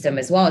tier system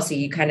as well, so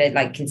you kind of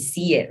like can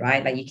see it,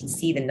 right? Like you can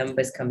see the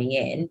numbers coming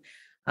in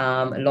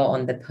a lot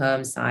on the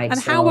perm side.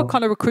 And how are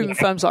kind of recruitment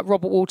firms like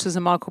Robert Walters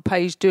and Michael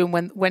Page doing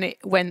when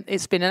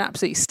it's been an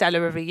absolutely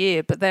stellar every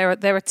year, but they're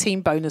a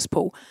team bonus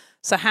pool?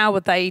 So how are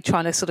they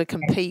trying to sort of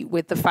compete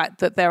with the fact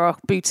that there are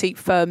boutique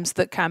firms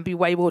that can be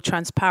way more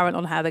transparent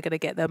on how they're going to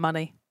get their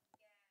money?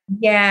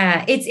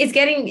 Yeah, it's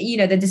getting,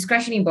 the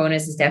discretionary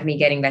bonus is definitely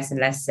getting less and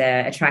less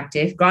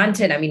attractive.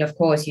 Granted, of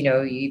course,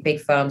 you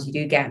big firms, you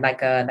do get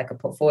like a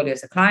portfolio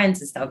of clients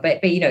and stuff, but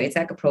it's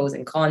like a pros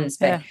and cons.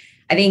 But yeah.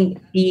 I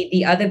think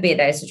the other bit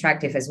that is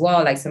attractive as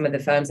well, like some of the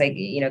firms, like,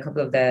 a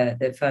couple of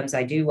the firms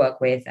I do work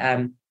with,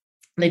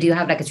 they do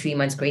have like a 3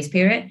 months grace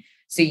period.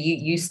 So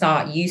you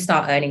start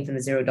earning from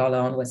the $0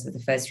 onwards for the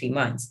first 3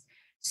 months.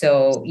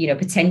 So,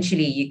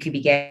 potentially you could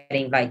be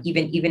getting like,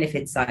 even if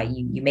it's like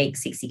you make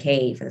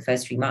 60K for the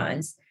first 3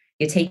 months,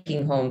 you're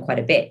taking home quite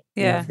a bit.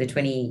 Yeah. For the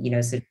 20,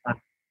 sort of like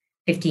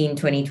 15,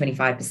 20,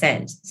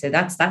 25%. So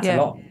that's a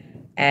lot.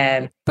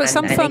 But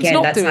some firms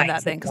not doing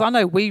that then, because I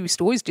know we used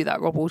to always do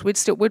that, Rob.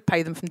 We'd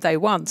pay them from day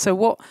one.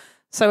 So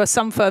are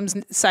some firms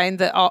saying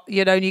that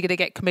you're only going to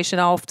get commission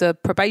after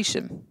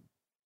probation?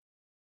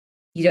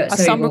 Are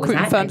some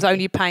recruitment firms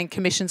only paying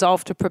commissions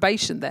after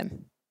probation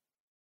then?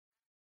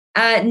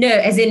 No,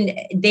 as in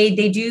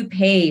they do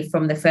pay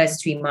from the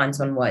first 3 months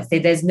onwards.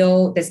 There's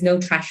no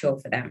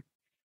threshold for them.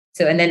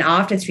 So, and then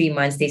after 3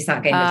 months, they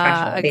start getting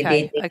the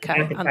threshold.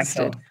 Okay,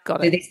 understood.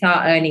 Got it. So they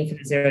start earning from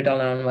the $0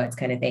 onwards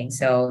kind of thing.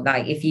 So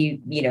like if you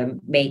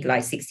make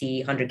like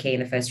 60, 100K in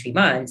the first 3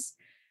 months,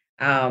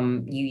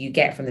 you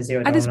get from the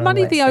 $0. And is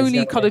money the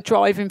only kind of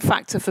driving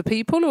factor for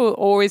people,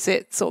 or is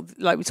it sort of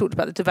like we talked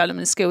about the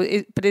development skill?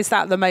 But is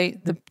that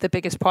the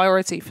biggest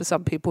priority for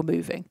some people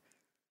moving?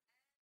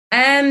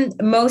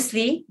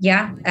 Mostly,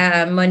 yeah.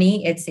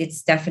 Money,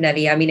 it's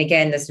definitely,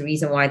 again, that's the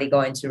reason why they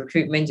go into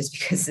recruitment, just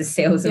because the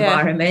sales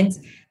environment,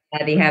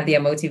 they have their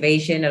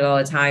motivation. A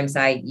lot of times,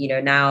 like,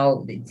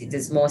 now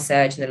there's more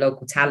search in the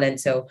local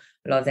talent. So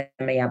a lot of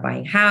them are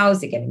buying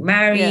house, they're getting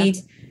married,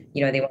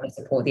 they want to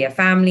support their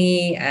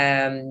family.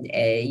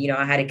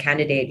 I had a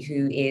candidate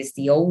who is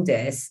the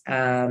oldest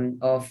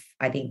of,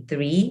 I think,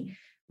 3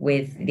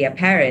 with their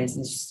parents,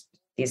 and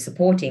they're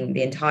supporting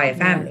the entire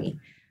family.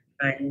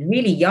 And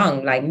really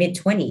young, like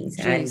mid-20s.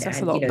 Jeez, that's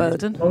a lot of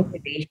burden.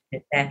 Motivation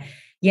is there.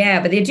 Yeah,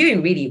 but they're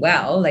doing really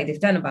well. Like they've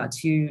done about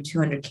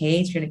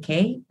 200K,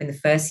 300K in the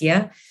first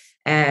year.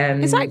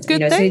 Is that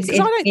good then? Because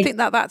I don't think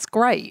that's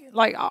great.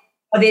 Like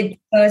Oh, they're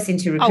first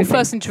into recruitment. Oh,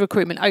 first into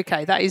recruitment.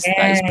 Okay, that is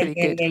pretty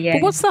good. Yeah.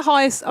 But what's the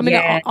highest? I mean,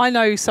 I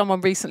know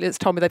someone recently that's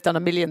told me they've done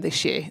 1 million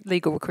this year,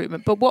 legal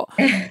recruitment. But what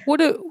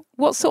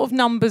sort of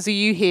numbers are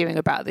you hearing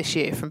about this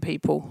year from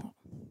people?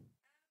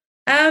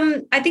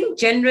 I think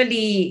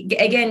generally,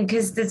 again,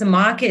 because the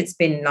market's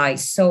been like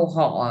so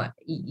hot,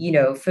 you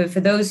know, for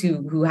those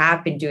who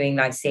have been doing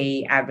like,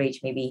 say, average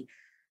maybe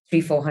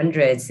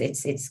 300-400s,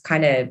 it's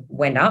kind of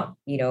went up,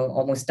 you know,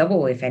 almost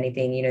double, if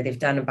anything. You know, they've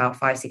done about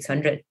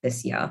 500-600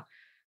 this year.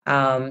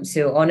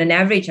 So on an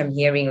average, I'm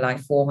hearing like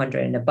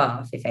 400 and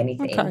above, if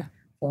anything. Okay.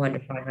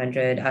 400,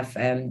 500. I've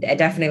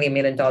definitely $1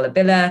 million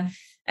biller.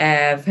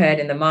 I've heard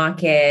in the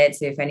market.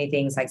 So if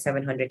anything's like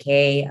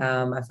 700K,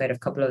 I've heard of a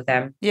couple of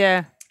them.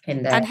 Yeah.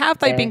 And how have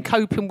they been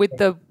coping with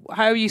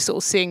how are you sort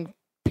of seeing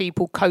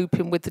people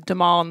coping with the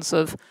demands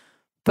of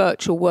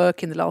virtual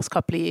work in the last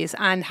couple of years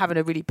and having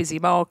a really busy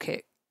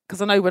market?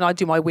 Because I know when I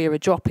do my Weira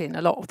drop-in,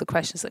 a lot of the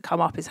questions that come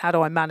up is how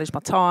do I manage my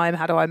time?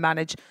 How do I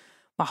manage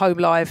my home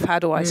life? How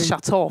do I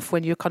shut off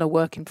when you're kind of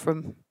working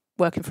from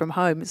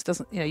home? It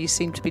doesn't, you know, you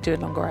seem to be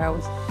doing longer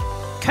hours.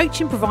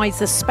 Coaching provides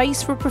the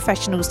space for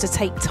professionals to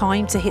take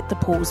time to hit the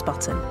pause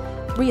button,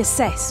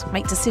 reassess,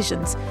 make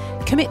decisions,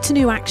 commit to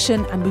new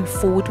action and move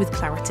forward with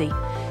clarity.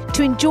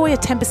 To enjoy a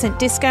 10%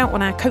 discount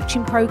on our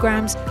coaching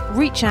programs,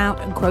 reach out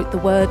and quote the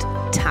word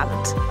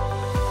talent.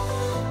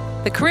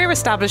 The Career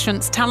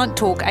Establishment's Talent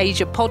Talk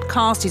Asia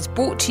podcast is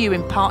brought to you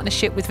in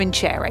partnership with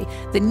Vincere,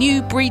 the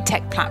new breed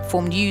tech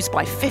platform used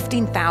by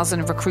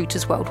 15,000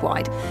 recruiters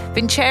worldwide.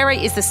 Vincere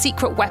is the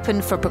secret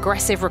weapon for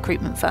progressive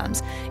recruitment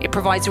firms. It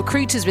provides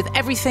recruiters with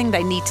everything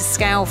they need to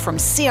scale from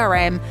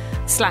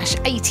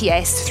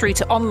CRM/ATS through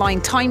to online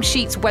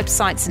timesheets,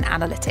 websites and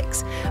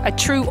analytics. A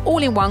true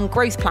all-in-one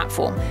growth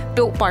platform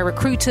built by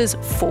recruiters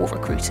for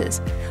recruiters.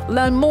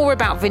 Learn more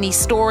about Vinny's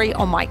story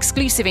on my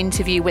exclusive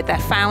interview with their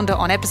founder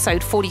on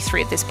episode 43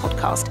 of this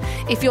podcast.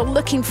 If you're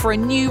looking for a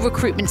new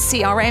recruitment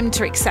CRM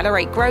to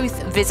accelerate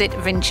growth, visit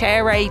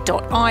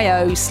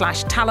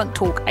vincere.io/Talent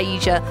Talk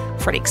Asia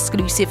for an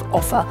exclusive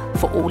offer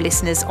for all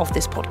listeners of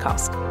this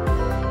podcast.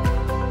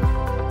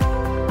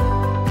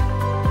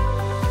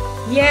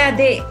 Yeah,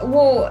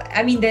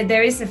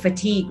 there is a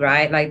fatigue,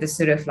 right? Like the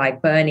sort of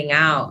like burning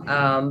out.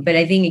 But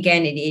I think,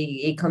 again,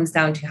 it comes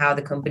down to how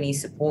the company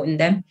is supporting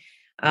them.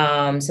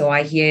 So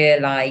I hear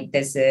like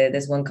there's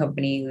one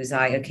company who's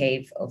like,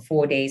 okay,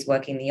 4 days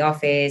working in the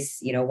office,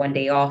 you know, 1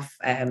 day off,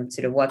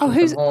 sort of working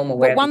from home or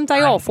wherever. 1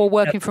 day off or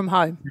working from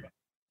home?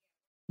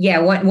 Yeah,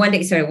 one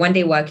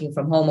day working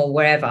from home or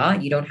wherever.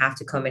 You don't have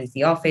to come into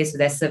the office. So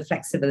there's some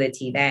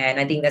flexibility there. And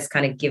I think that's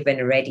kind of given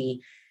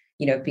already,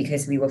 you know,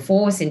 because we were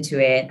forced into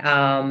it,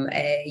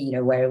 you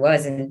know, where it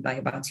was in like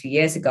about 2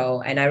 years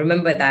ago. And I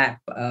remember that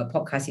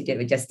podcast you did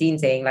with Justine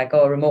saying like,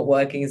 oh, remote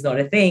working is not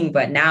a thing,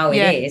 but now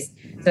it is.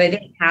 So I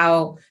think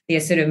how they're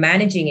sort of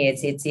managing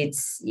it,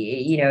 it's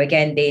you know,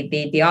 again,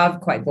 they are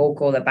quite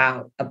vocal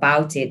about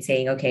it,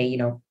 saying, okay, you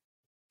know,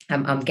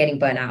 I'm getting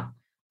burnt out.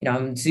 You know,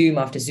 I'm Zoom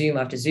after Zoom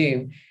after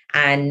Zoom.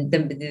 And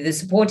the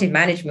supportive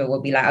management will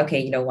be like, okay,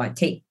 you know what,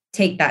 take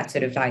that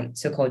sort of like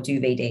so-called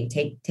duvet day,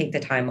 take the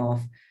time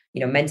off. You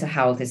know, mental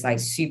health is like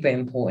super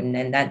important.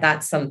 And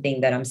that's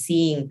something that I'm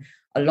seeing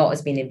a lot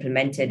has been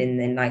implemented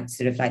in like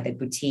sort of like the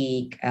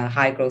boutique,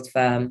 high growth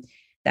firm,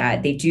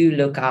 that they do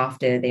look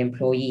after the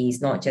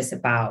employees, not just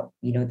about,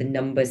 you know, the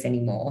numbers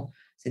anymore.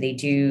 So they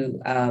do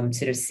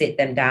sort of sit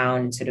them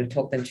down, sort of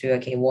talk them through,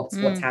 okay, what's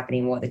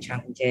happening, what are the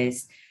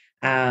challenges.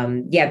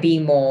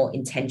 Being more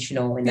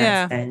intentional in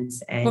that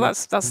sense. And well,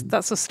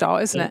 that's a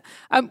start, isn't it?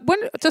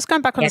 Just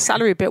going back on the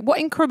salary a bit, what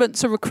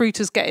increments are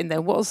recruiters getting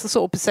then? What are the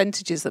sort of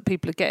percentages that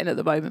people are getting at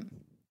the moment?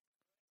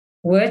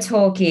 We're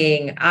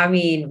talking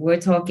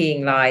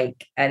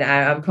like, and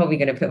I'm probably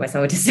going to put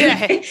myself into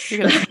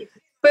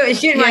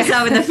shooting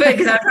myself in the foot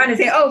because I'm trying to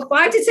say,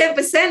 5 to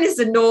 10% is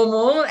the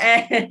normal,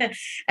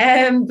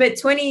 but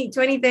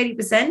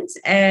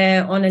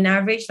 20-30% on an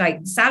average,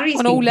 like salaries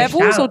on all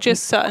levels or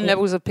just certain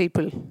levels of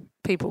people?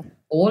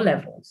 All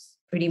levels,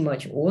 pretty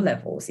much all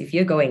levels. If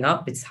you're going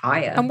up, it's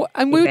higher. And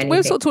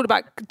we're sort of talking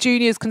about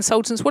juniors,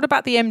 consultants. What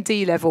about the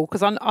MD level?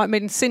 Because I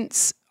mean,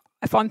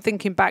 if I'm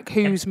thinking back,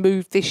 who's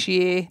moved this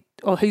year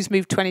or who's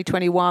moved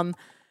 2021?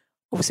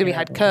 Obviously, we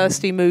had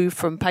Kirsty move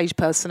from Page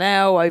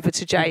Personnel over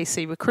to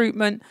JAC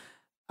Recruitment.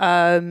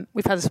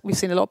 We've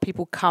seen a lot of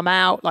people come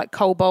out, like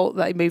Cobalt,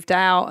 they moved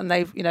out, and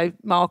they've, you know,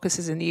 Marcus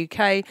is in the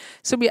UK.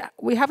 So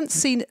we haven't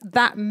seen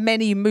that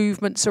many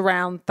movements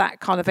around that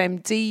kind of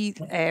MD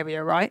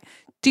area, right?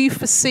 Do you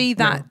foresee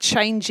that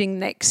changing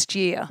next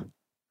year?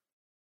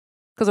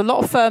 Because a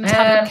lot of firms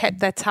haven't kept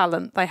their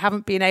talent; they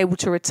haven't been able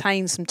to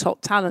retain some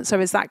top talent. So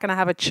is that going to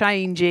have a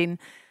change in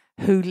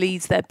who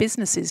leads their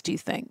businesses? Do you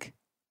think?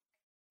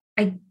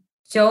 I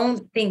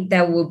don't think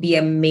there will be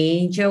a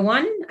major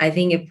one. I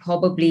think it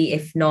probably,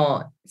 if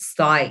not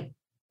slight,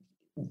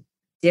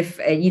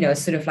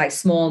 sort of like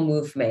small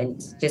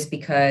movement, just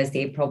because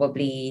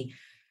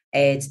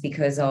it's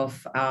because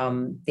of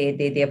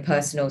their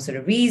personal sort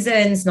of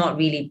reasons, not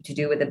really to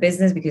do with the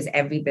business, because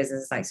every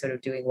business is like sort of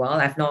doing well.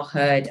 I've not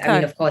heard, I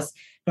mean, of course,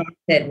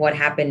 at what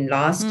happened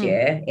last Mm.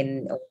 year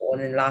or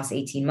in the last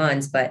 18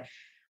 months, but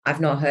I've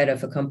not heard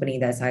of a company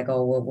that's like,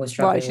 oh, we're Right,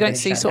 struggling, you we're don't going to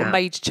see shut sort of down.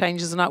 major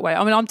changes in that way.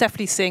 I mean, I'm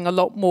definitely seeing a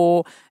lot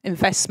more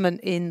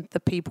investment in the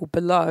people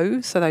below,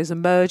 so those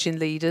emerging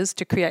leaders,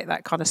 to create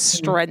that kind of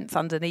strength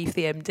underneath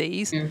the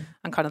MDs Mm.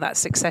 and kind of that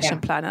succession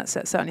Yeah, plan. That's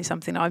certainly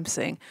something I'm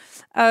seeing.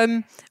 yeah,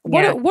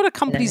 What are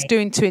companies definitely.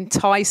 doing to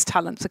entice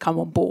talent to come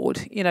on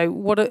board? You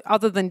know,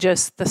 other than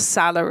just the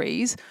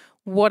salaries,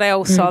 what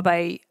else are Mm.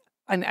 they?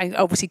 And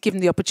obviously, given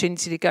the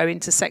opportunity to go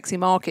into sexy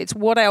markets,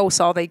 what else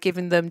are they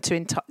giving them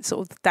to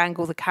sort of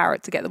dangle the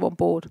carrot to get them on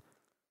board?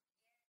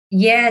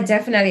 Yeah,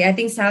 definitely. I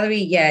think salary,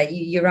 yeah,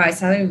 you're right.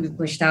 Salary we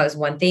pushed out is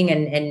one thing,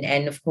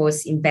 and of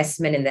course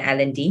investment in the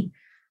L&D.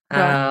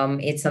 Right.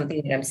 It's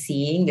something that I'm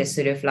seeing. There's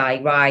sort of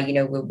like, right,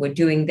 we're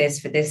doing this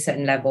for this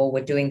certain level.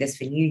 We're doing this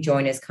for new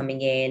joiners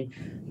coming in.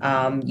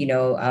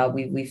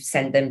 We've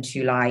sent them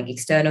to like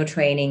external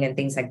training and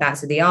things like that.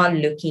 So they are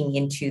looking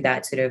into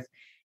that sort of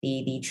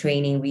the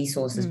training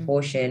resources Mm.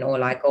 portion, or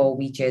like, oh,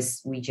 we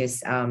just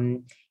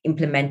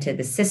implemented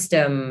the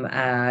system,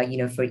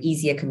 for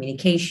easier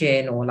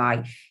communication or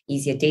like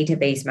easier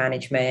database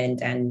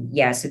management. And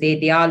yeah, so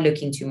they are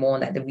looking to more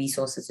like the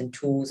resources and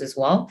tools as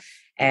well,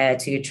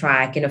 to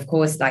track. And of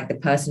course, like the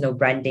personal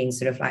branding,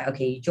 sort of like,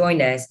 okay, you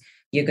join us,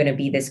 you're going to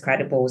be this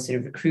credible sort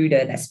of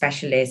recruiter, that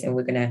specialist, and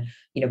we're going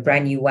to,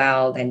 brand you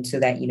well. And so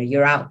that,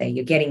 you're out there,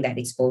 you're getting that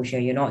exposure.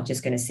 You're not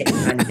just going to sit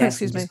behind the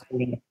desk and Excuse me. just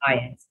calling the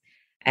clients.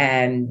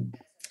 Um,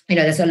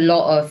 there's a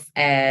lot of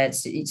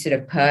sort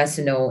of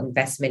personal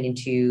investment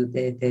into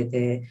the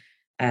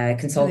The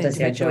consultants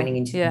that are individual. joining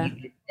into the Yeah. new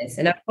business.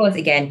 And of course,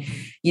 again,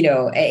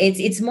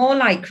 it's more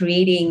like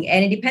creating,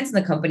 and it depends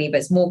on the company, but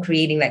it's more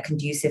creating that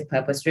conducive,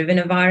 purpose-driven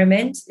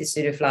environment. It's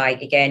sort of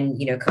like, again,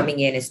 coming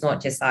in, it's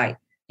not just like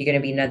you're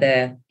going to be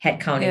another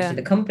headcount into Yeah.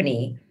 the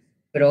company,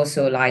 but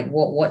also like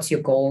what's your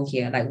goal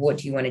here? Like, what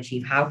do you want to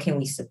achieve? How can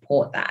we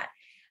support that?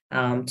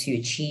 To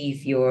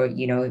achieve your,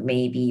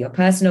 maybe your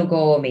personal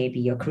goal, maybe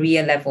your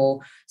career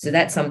level. So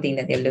that's something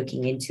that they're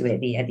looking into at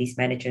this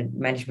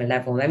management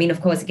level. I mean,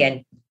 of course,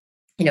 again,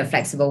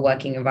 flexible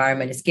working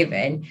environment is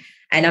given.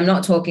 And I'm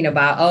not talking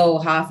about,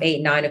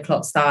 8:30, 9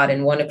 o'clock start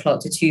and 1 o'clock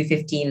to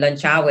 2:15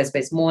 lunch hours, but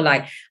it's more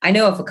like, I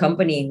know of a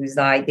company who's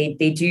like, they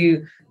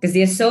do, because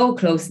they're so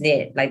close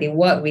knit, like they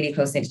work really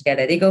close knit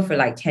together. They go for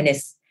like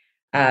tennis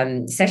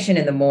session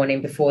in the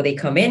morning before they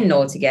come in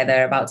all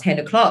together about 10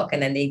 o'clock,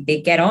 and then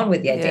they get on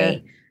with their Yeah.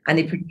 day, and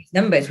they produce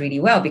numbers really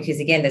well, because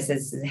again, this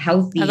is a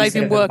healthy And they've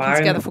sort been of working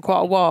together environment. for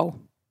quite a while.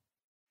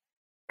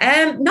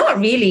 Not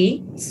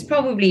really. It's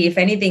probably, if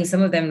anything,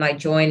 some of them like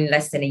joined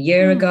less than a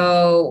year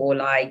ago, or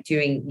like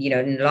during,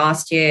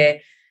 last year.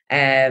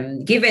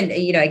 Given,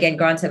 again,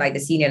 granted, like the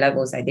senior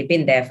levels, like they've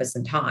been there for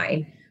some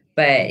time.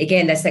 But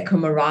again, that's that Yeah.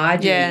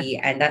 camaraderie,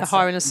 and They're that's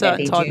hiring a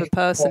something that certain they type do. of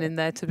person in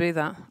there to be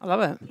that. I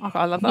love it.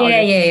 I love that Yeah,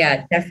 idea. yeah,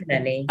 yeah,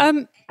 definitely.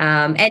 Um,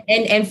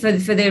 And for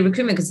the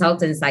recruitment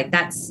consultants, like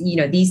that's,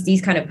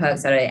 these kind of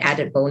perks are an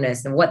added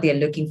bonus, and what they're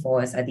looking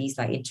for are these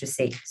like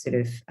interstate sort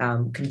of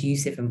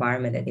conducive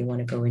environment that they want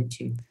to go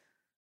into.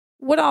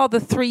 what are the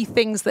three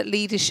things that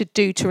leaders should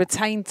do to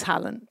retain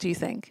talent, do you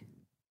think?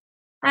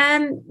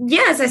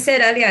 Yeah, as I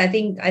said earlier, I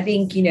think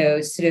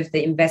sort of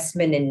the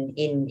investment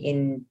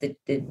in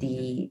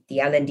the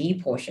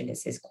L&D portion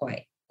is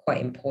quite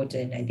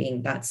important. I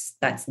think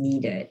that's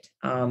needed.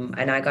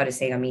 And I got to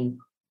say, I mean,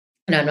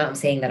 and I'm not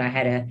saying that I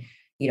had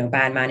a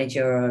bad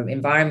manager or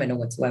environment or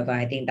whatsoever.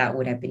 I think that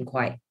would have been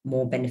quite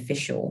more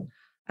beneficial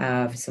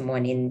for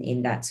someone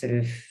in that sort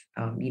of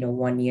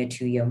 1 year,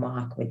 2 year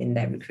mark within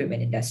that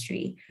recruitment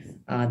industry.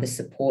 The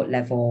support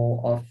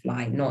level of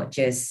like not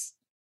just,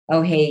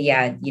 oh hey,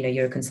 yeah,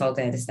 you're a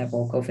consultant at this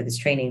level, go for this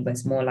training, but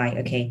it's more like,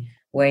 okay,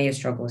 where are your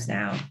struggles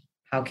now?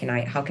 How can I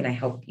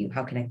help you?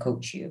 How can I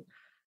coach you?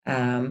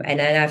 And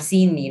then I've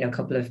seen a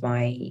couple of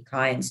my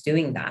clients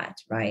doing that,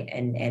 right?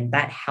 And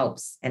that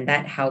helps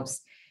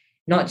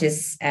not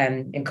just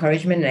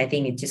encouragement, and I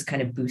think it just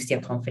kind of boosts their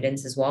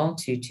confidence as well,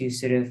 to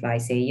sort of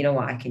like say, you know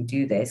what, I can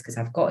do this because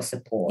I've got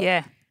support.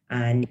 Yeah.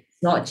 And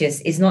it's not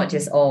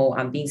just, oh,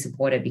 I'm being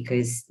supported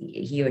because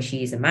he or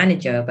she is a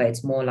manager, but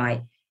it's more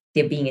like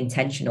they're being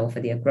intentional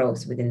for their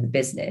growth within the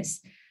business.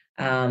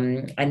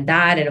 And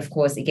of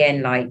course,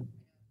 again, like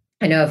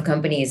I know of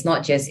companies,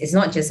 it's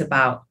not just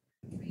about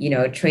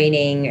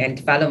training and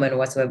development or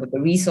whatsoever,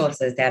 but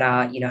resources that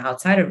are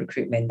outside of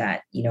recruitment,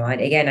 that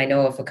and again, I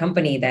know of a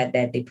company that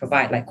they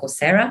provide like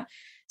Coursera.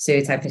 So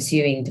it's like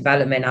pursuing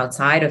development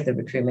outside of the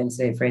recruitment.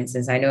 So for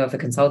instance, I know of a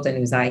consultant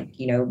who's like,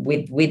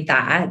 with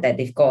that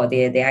they've got,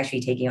 they're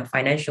actually taking up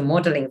financial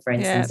modeling, for Yeah,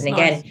 instance. it's And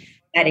nice. again,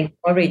 that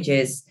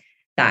encourages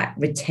that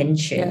Yeah.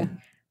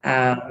 retention.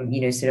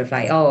 Sort of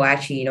like, oh,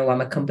 actually,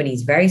 my company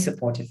is very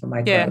supportive for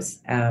my Yeah. growth,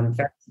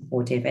 very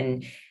supportive.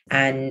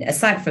 And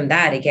aside from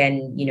that, again,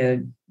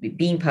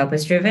 being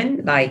purpose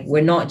driven, like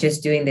we're not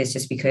just doing this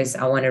just because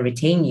I want to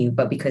retain you,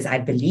 but because I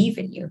believe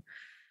in you.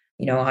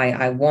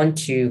 I want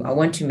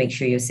to make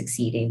sure you're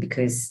succeeding,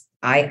 because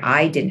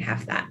I didn't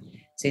have that.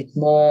 So it's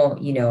more,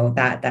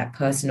 that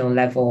personal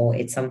level.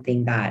 It's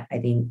something that I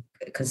think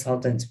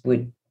consultants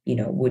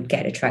would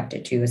get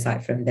attracted to,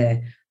 aside from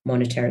the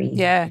monetary.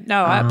 Yeah,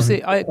 no,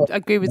 I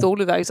agree with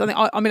all of those.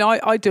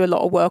 I do a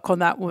lot of work on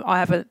that. I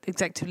have an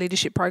executive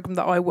leadership program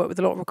that I work with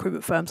a lot of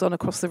recruitment firms on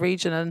across the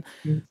region.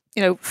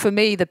 And, for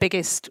me, the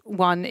biggest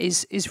one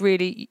is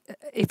really,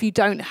 if you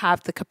don't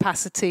have the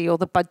capacity or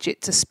the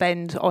budget to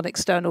spend on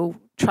external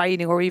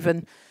training, or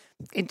even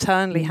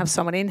internally have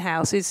someone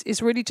in-house,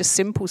 is really just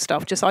simple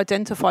stuff. Just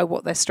identify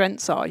what their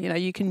strengths are.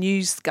 You can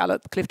use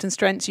Gallup Clifton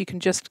Strengths. You can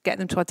just get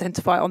them to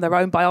identify it on their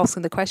own by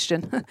asking the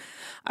question.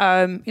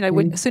 As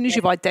soon as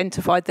you've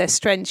identified their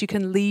strengths, you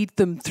can lead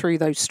them through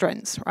those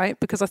strengths, right?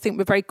 Because I think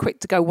we're very quick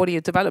to go, what are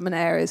your development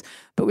areas?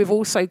 But we've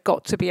also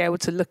got to be able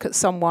to look at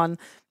someone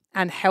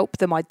and help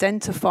them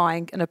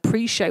identifying and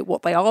appreciate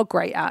what they are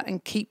great at,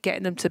 and keep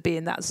getting them to be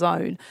in that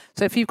zone.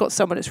 So if you've got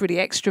someone that's really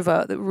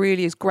extrovert, that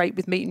really is great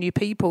with meeting new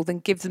people, then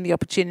give them the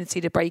opportunity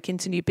to break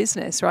into new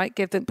business, right?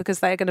 Give them, because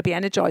they're going to be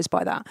energized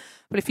by that.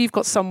 But if you've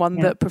got someone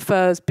that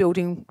prefers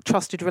building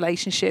trusted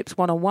relationships,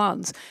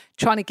 one-on-ones,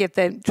 trying to get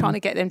them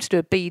to do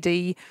a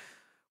BD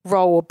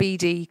role or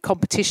BD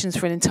competitions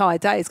for an entire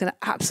day is going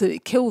to absolutely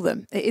kill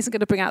them. It isn't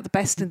going to bring out the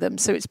best in them.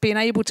 So it's being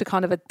able to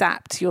kind of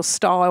adapt your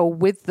style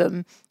with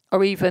them,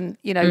 or even,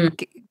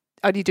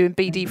 only doing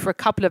BD for a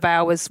couple of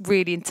hours,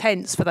 really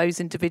intense for those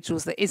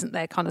individuals that isn't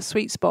their kind of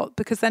sweet spot,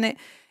 because then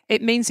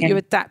it means that you're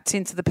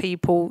adapting to the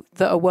people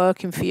that are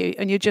working for you,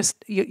 and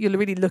you're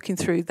really looking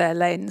through their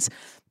lens.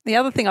 The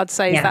other thing I'd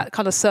say is that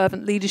kind of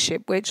servant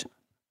leadership, which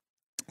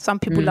some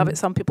people love it,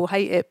 some people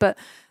hate it. But,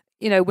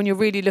 when you're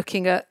really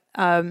looking at,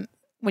 when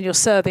you're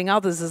serving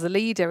others as a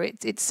leader,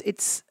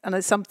 it's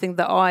something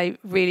that I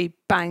really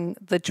bang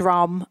the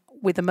drum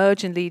with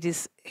emerging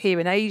leaders here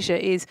in Asia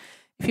is,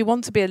 if you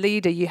want to be a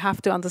leader, you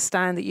have to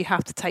understand that you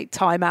have to take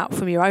time out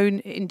from your own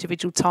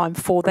individual time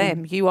for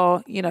them. You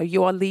are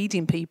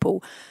leading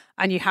people,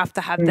 and you have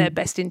to have their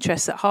best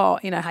interests at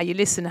heart. How you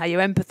listen, how you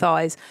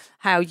empathize,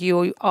 how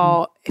you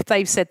are, if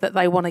they've said that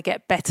they want to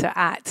get better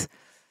at,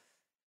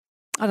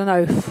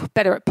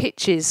 better at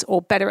pitches,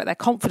 or better at their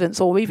confidence,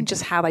 or even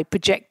just how they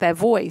project their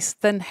voice,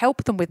 then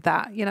help them with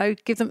that.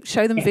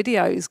 Show them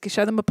videos,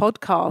 show them a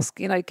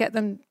podcast, get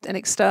them an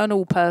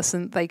external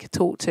person they could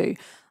talk to.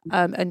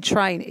 And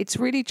train. It's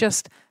really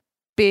just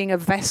being a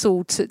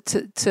vessel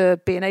to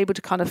being able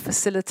to kind of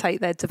facilitate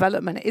their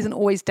development. It isn't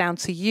always down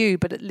to you,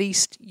 but at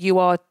least you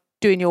are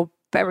doing your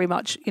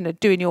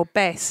doing your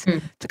best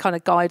to kind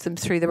of guide them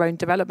through their own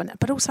development.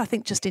 But also, I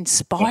think just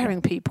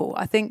inspiring people.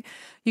 I think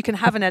you can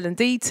have an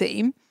L&D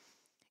team,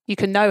 you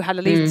can know how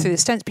to lead through the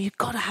strengths, but you've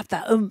got to have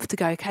that oomph to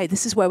go, okay,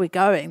 this is where we're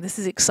going. This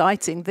is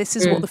exciting. This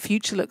is what the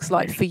future looks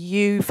like for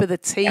you, for the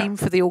team,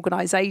 for the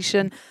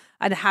organisation.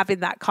 And having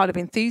that kind of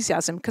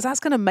enthusiasm, because that's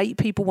going to make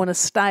people want to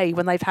stay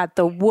when they've had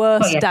the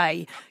worst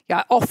day.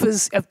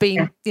 Offers have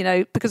been,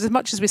 because as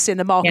much as we're seeing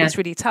the market is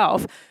really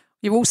tough,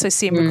 you're also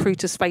seeing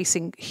recruiters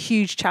facing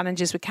huge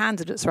challenges with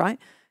candidates, right?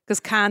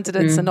 Because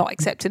candidates are not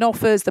accepting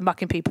offers, they're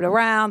mucking people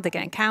around, they're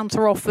getting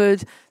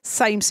counter-offered.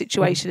 Same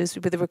situation as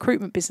with the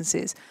recruitment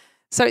businesses.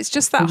 So it's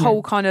just that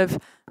whole kind of,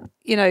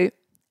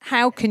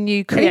 how can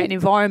you create an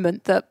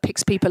environment that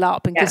picks people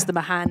up and gives them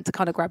a hand to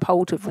kind of grab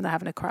hold of when they're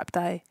having a crap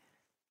day?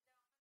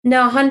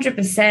 No,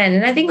 100%.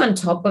 And I think on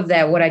top of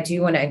that, what I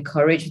do want to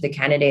encourage the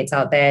candidates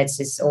out there,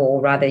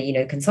 or rather,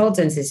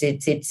 consultants, is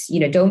it's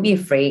don't be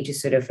afraid to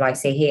sort of like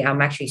say, hey,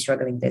 I'm actually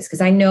struggling with this.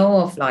 Because I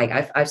know of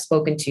I've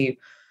spoken to,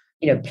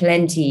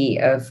 plenty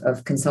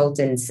of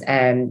consultants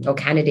or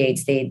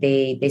candidates.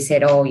 They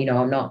said, oh,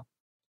 I'm not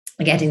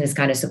getting this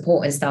kind of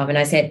support and stuff. And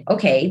I said,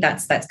 okay,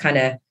 that's kind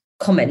of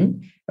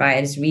common, right?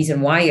 And it's the reason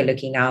why you're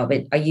looking out.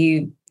 But are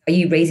you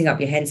raising up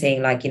your hand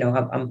saying, like,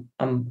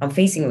 I'm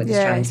facing with this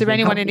challenge? Is there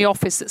anyone in the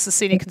office that's a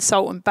senior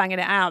consultant banging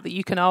it out that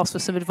you can ask for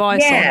some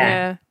advice on?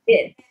 Yeah.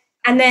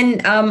 And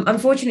then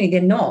unfortunately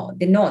they're not.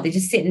 They're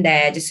just sitting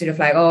there, just sort of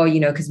like, oh,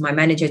 because my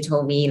manager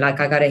told me, like,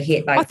 I got to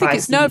hit like. I think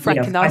it's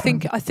nerve-wracking though. I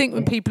think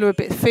when people are a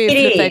bit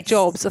fearful of their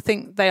jobs, I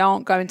think they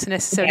aren't going to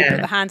necessarily put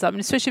their hands up.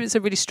 And especially if it's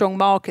a really strong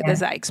market,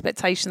 there's that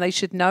expectation they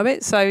should know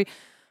it. So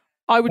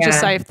I would just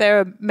say, if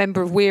they're a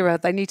member of WERA,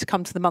 they need to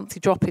come to the monthly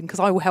drop-in, because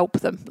I will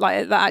help them.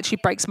 Like, that actually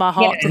breaks my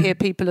heart to hear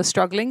people are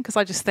struggling, because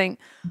I just think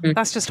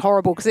that's just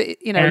horrible, because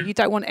you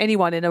don't want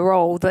anyone in a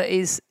role that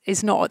is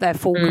not at their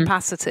full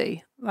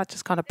capacity. That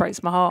just kind of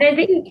breaks my heart. I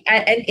think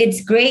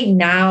it's great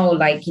now,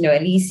 like,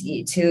 at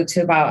least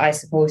to about, I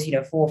suppose,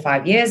 4 or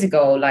 5 years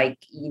ago, like,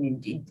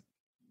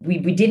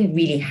 we didn't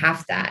really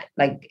have that.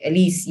 Like, at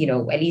least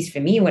for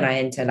me when I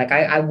entered, like,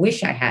 I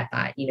wish I had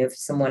that, for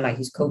someone like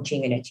who's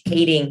coaching and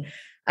educating.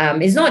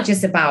 It's not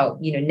just about,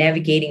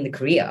 navigating the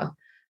career,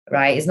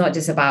 right? It's not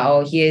just about,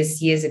 oh,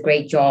 here's a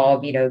great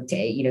job,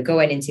 go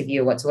and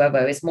interview whatsoever.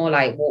 It's more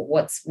like,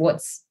 what's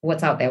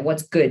out there?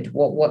 What's good?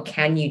 What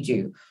can you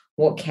do?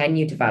 What can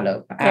you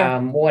develop?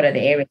 What are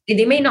the areas?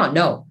 They may not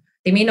know.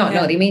 They may not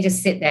know. They may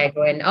just sit there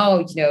going,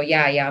 oh,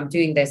 I'm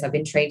doing this. I've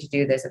been trained to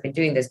do this. I've been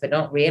doing this, but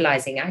not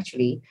realizing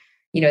actually,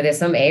 there's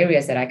some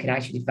areas that I could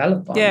actually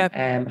develop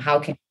on. How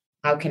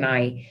can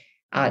I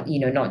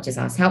not just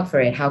ask help for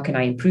it. How can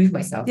I improve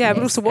myself? Yeah, in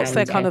but this? also what's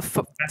their kind of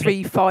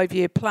 3-5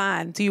 year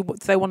plan? Do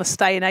they want to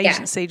stay in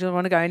agency? Do they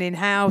want to go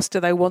in-house? Do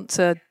they want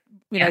to,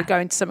 go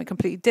into something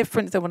completely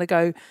different? Do they want to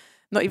go,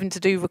 not even to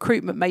do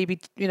recruitment, maybe,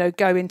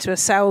 go into a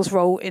sales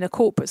role in a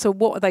corporate? So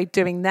what are they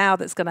doing now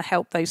that's going to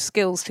help those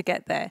skills to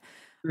get there?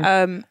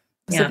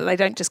 So that they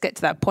don't just get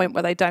to that point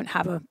where they don't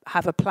have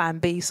a plan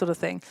B sort of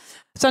thing.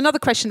 So another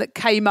question that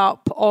came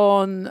up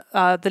on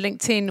the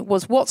LinkedIn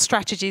was, what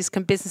strategies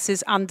can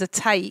businesses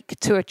undertake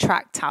to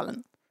attract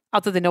talent,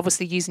 other than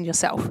obviously using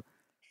yourself?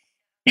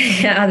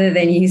 Other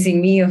than using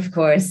me, of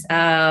course.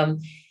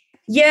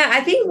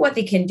 I think what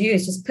they can do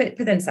is just put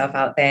themselves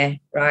out there,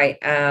 right?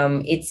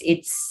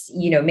 It's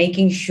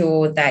making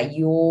sure that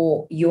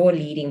you're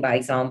leading by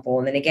example.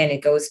 And then again,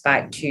 it goes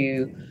back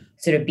to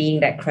sort of being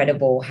that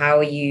credible. How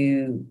are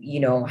you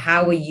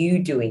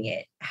doing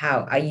it?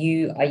 How are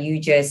you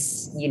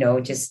just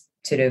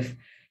sort of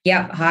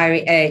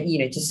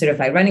hiring, just sort of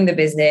like running the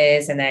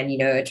business, and then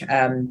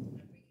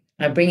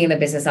bringing the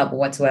business up or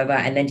whatsoever,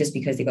 and then just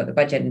because they got the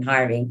budget and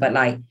hiring, but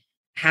like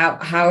how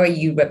are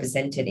you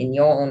represented in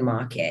your own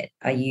market?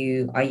 Are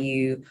you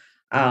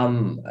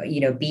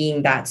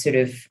being that sort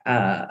of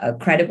a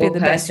credible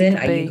person?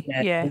 Are you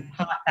going to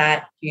impart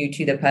that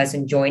to the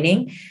person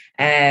joining?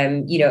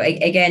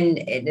 Again,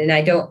 and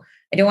I don't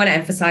want to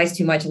emphasize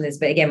too much on this,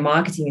 but again,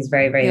 marketing is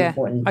very, very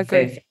important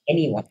for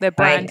anyone. Their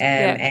brand,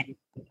 right?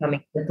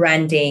 And the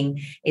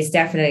branding is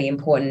definitely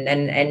important.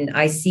 And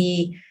I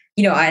see,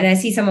 and I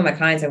see some of my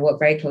clients I work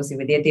very closely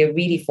with, they're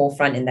really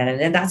forefront in that.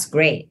 And that's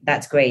great.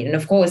 That's great. And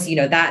of course,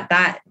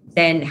 that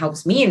then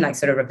helps me in like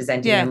sort of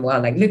representing them well.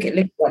 Like, look at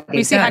what they've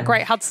you see done. How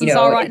great Hudson's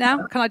are right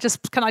now? Can I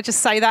just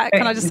say that?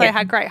 Can I just say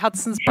how great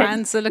Hudson's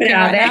brands are looking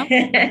right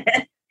now?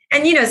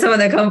 And some of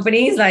the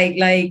companies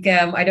like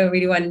I don't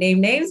really want to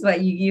name names,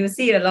 but you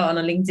see it a lot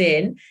on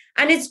LinkedIn,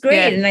 and it's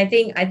great. And I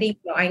think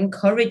I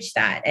encourage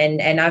that,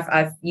 and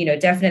I've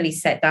definitely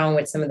sat down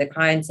with some of the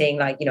clients saying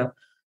like,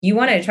 you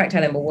want to attract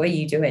talent, but what are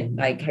you doing?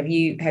 Like, have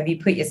you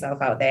put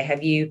yourself out there?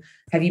 Have you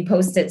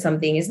posted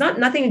something? It's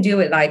nothing to do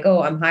with like,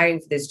 oh, I'm hiring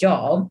for this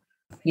job,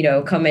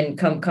 come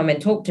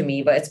and talk to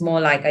me. But it's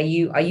more like, are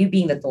you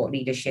being the thought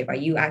leadership? Are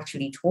you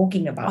actually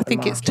talking about? I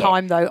think it's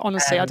time though.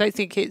 Honestly, I don't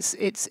think it's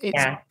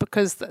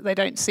because they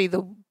don't see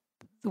the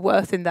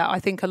worth in that. I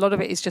think a lot of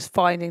it is just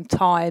finding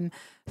time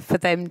for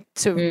them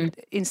to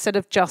instead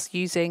of just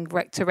using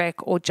rec to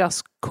rec or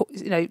just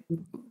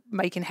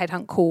making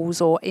headhunt calls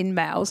or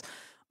in-mails.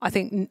 I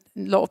think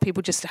a lot of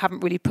people just haven't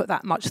really put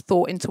that much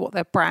thought into what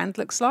their brand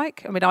looks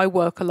like. I mean, I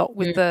work a lot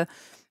with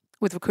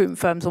with recruitment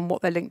firms on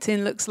what their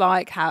LinkedIn looks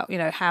like, how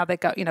they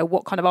go,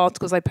 what kind of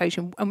articles they post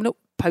and not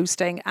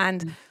posting,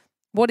 and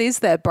what is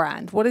their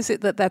brand? What is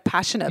it that they're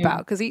passionate about?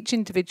 Because each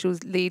individual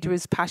leader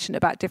is passionate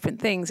about different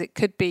things. It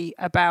could be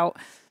about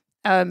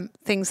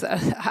things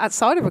that are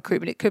outside of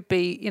recruitment. It could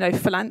be,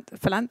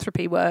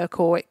 philanthropy work,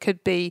 or it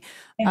could be,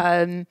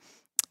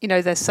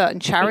 there's certain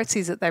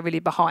charities that they're really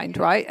behind,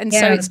 right? And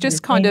so it's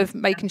just kind of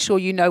making sure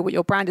you know what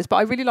your brand is. But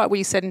I really like what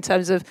you said in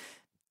terms of,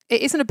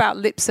 it isn't about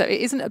lip service.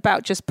 It isn't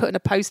about just putting a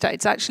post out.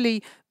 It's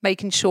actually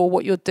making sure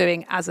what you're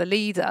doing as a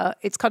leader.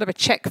 It's kind of a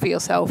check for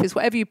yourself. Is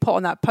whatever you put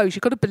on that post,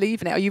 you've got to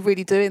believe in it. Are you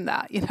really doing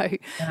that?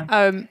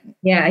 Are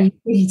you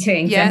really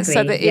doing? Yeah,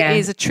 so that it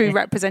is a true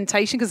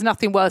representation. Because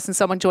nothing worse than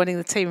someone joining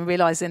the team and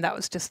realizing that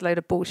was just a load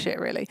of bullshit,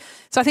 really.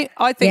 So I think,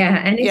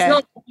 and it's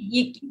not.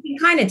 You can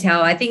kind of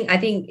tell. I think I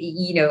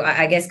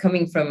guess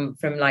coming from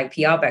like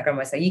PR background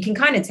myself, you can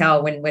kind of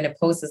tell when a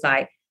post is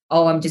like,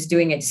 oh, I'm just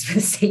doing it just for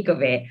the sake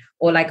of it,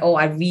 or like, oh,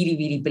 I really,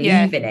 really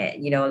believe in it.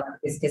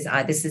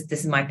 Like this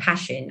is my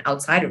passion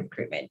outside of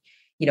recruitment.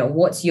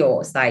 What's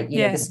yours? Like,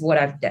 this is what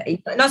I've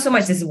done. Not so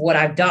much this is what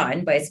I've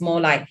done, but it's more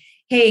like,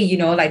 hey,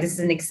 like this is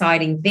an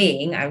exciting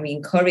thing, and we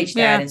encourage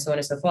that, and so on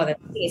and so forth. And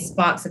it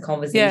sparks a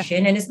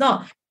conversation, and it's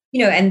not,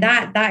 and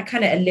that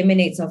kind of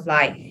eliminates of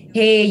like,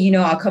 hey,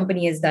 our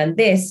company has done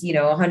this,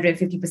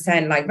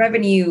 150% like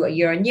revenue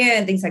year on year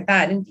and things like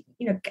that. And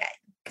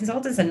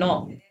consultants are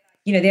not.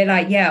 They're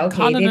like, yeah,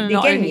 okay. They're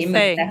getting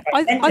thing.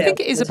 I think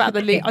it is about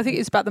the lead. I think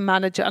it's about the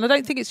manager, and I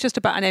don't think it's just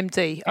about an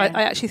MD. Yeah.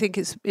 I actually think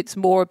it's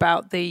more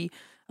about a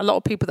lot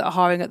of people that are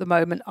hiring at the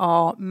moment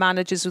are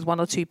managers with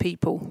one or two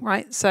people,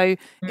 right? So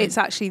it's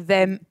actually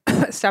them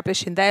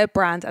establishing their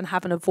brand and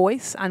having a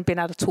voice and being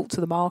able to talk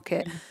to the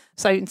market.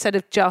 So instead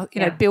of just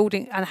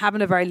building and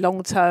having a very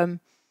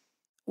long-term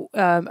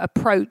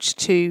approach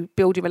to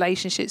building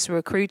relationships with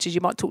recruiters,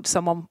 you might talk to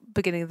someone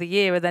beginning of the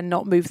year and then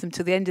not move them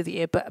to the end of the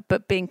year,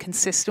 but being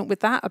consistent with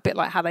that, a bit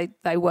like how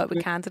they work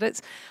with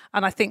candidates.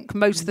 And I think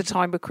most of the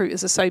time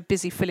recruiters are so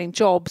busy filling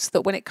jobs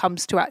that when it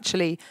comes to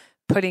actually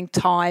putting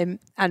time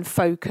and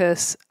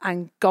focus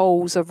and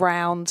goals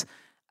around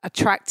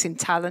attracting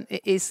talent,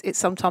 it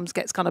sometimes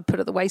gets kind of put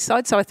at the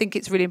wayside. So I think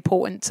it's really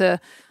important to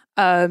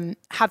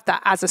have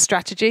that as a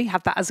strategy,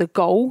 have that as a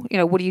goal.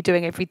 What are you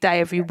doing every day,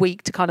 every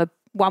week to kind of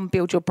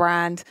build your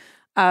brand,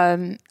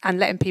 and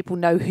letting people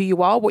know who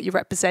you are, what you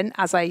represent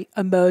as a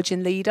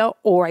emerging leader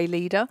or a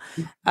leader,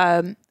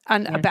 and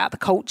and about the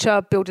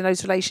culture, building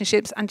those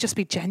relationships, and just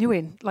be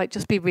genuine. Like,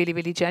 just be really,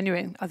 really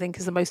genuine, I think,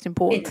 is the most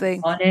important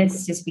thing.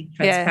 Honest, just be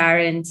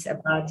transparent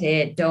about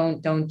it.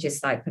 Don't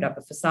just like put up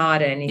a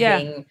facade or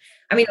anything.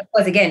 I mean, of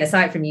course, again,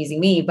 aside from using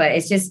me, but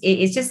it's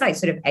just like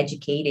sort of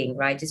educating,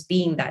 right? Just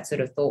being that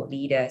sort of thought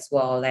leader as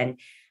well, and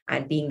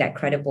being that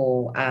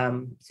credible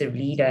sort of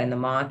leader in the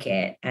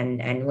market.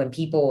 And when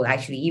people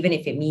actually, even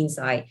if it means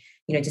like,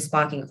 just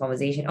sparking a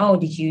conversation, oh,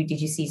 did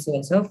you see so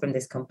and so from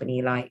this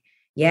company? Like,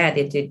 yeah,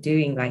 they're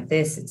doing like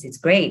this. It's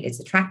great. It's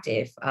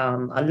attractive.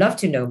 I'd love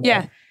to know more.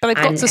 Yeah, but they've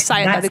got to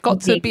say that. They've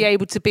got to be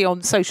able to be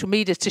on social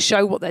media to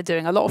show what they're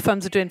doing. A lot of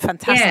firms are doing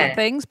fantastic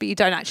things, but you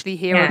don't actually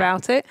hear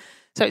about it.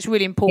 So it's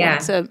really important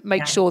to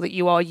make sure that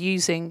you are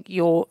using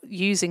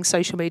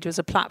social media as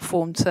a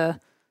platform to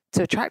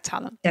attract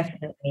talent.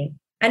 Definitely.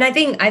 And I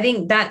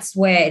think that's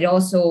where it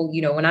also,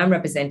 when I'm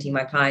representing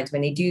my clients,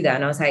 when they do that,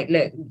 and I was like,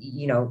 look,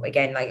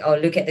 again, like, oh,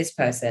 look at this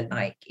person,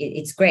 like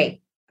it's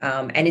great.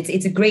 And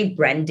it's a great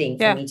branding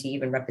for me to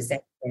even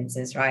represent, for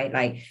instance, right?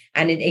 Like,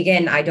 and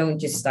again, I don't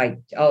just like,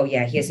 oh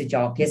yeah, here's a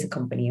job, here's a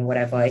company or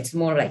whatever. It's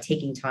more like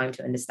taking time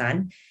to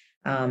understand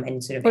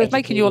and sort of. Well, it's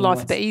making your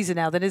life a bit easier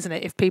now, then, isn't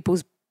it? If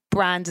people's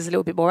brand is a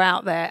little bit more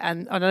out there,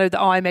 and I know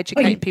that I'm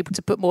educating people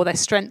to put more of their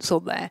strengths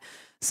on there,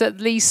 so at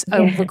least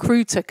a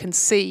recruiter can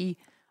see.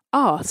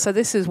 So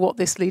this is what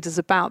this leader's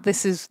about.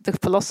 This is the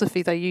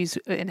philosophy they use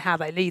in how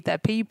they lead their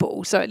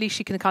people. So at least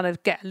you can kind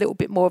of get a little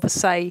bit more of a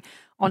say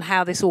on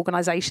how this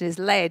organisation is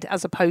led,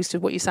 as opposed to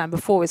what you're saying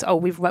before is,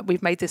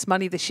 we've made this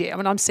money this year. I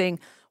mean, I'm seeing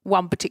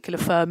one particular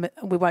firm,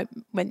 and we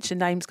won't mention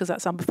names because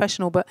that's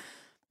unprofessional, but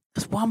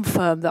there's one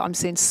firm that I'm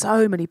seeing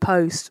so many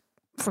posts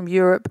from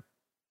Europe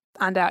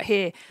and out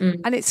here,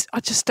 and it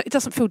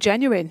doesn't feel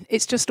genuine.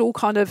 It's just all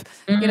kind of,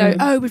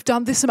 we've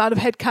done this amount of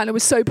headcount and we're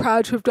so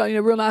proud to have done,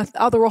 we're on our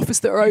other office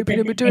that are open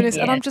and we're doing this.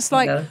 And I'm just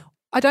like,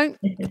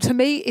 to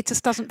me, it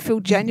just doesn't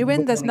feel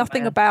genuine. There's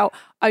nothing about,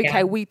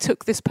 we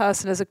took this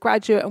person as a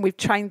graduate and we've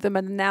trained them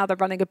and now they're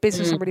running a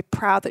business. I'm really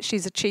proud that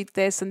she's achieved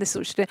this and this is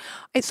what she's doing.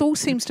 It all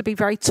seems to be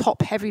very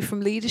top heavy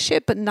from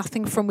leadership, but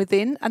nothing from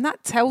within. And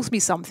that tells me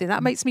something.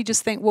 That makes me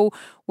just think, well,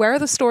 where are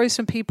the stories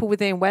from people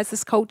within? Where's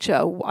this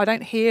culture? I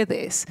don't hear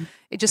this.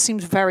 It just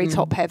seems very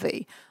top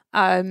heavy.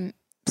 My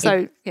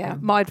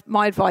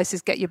advice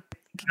is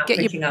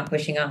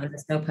pushing up.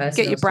 There's no personal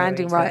get your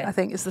branding right, I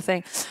think is the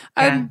thing.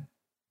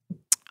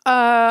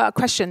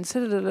 Questions.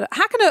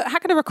 How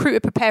can a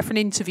recruiter prepare for an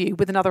interview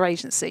with another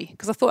agency?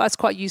 Because I thought that's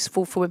quite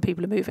useful for when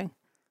people are moving.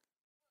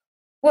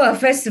 Well,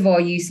 first of all,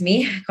 use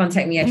me.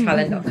 Contact me at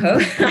talent.co.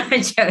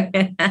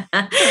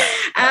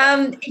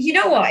 You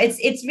know what?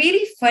 It's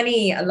really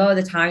funny a lot of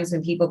the times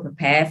when people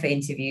prepare for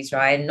interviews,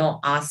 right? And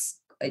not ask.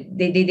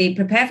 They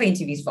prepare for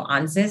interviews for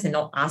answers and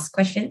not ask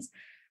questions.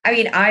 I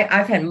mean,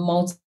 I've had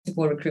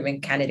multiple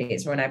recruitment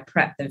candidates when I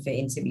prep them for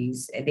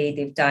interviews.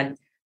 They've done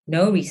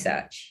no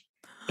research.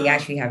 They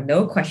actually have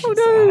no questions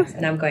to ask.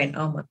 And I'm going,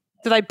 oh my.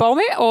 Do they bomb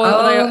it, or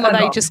are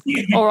they just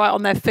all right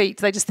on their feet?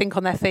 Do they just think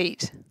on their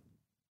feet?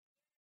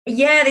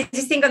 Yeah, they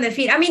just think on their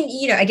feet. I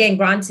mean, again,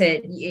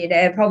 granted,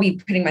 probably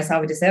putting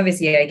myself into service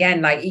here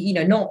again, like,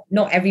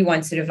 not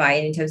everyone sort of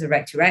like in terms of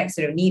rec to rec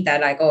sort of need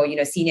that, like,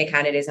 senior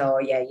candidates,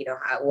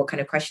 what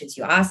kind of questions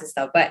you ask and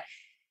stuff. But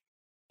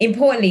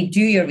importantly,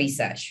 do your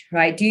research,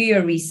 right? Do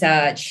your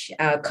research,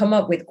 come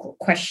up with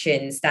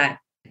questions that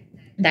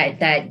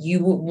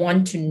you would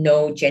want to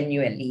know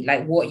genuinely,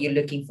 like what you're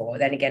looking for.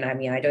 Then again, I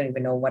mean, I don't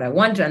even know what I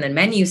want on the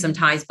menu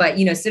sometimes, but,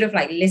 sort of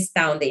like list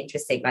down the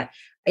interesting, like,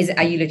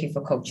 are you looking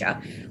for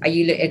culture? Are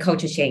you a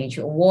culture change?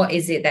 What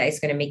is it that is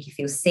going to make you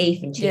feel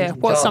safe and change? Yeah.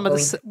 What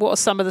are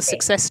some of the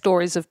success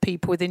stories of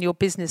people within your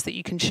business that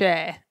you can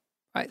share?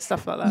 Right.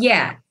 Stuff like that.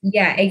 Yeah,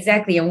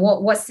 exactly. And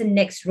what's the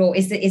next role?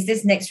 Is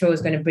this next role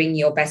is going to bring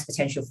your best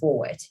potential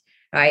forward?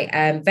 Right.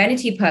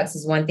 Vanity perks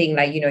is one thing,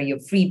 like, your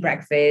free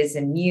breakfast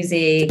and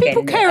music. Do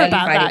people care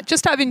about that?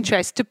 Just out of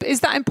interest, is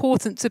that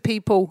important to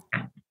people?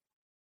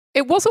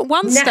 It wasn't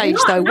stage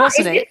though,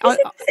 wasn't it?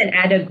 It's an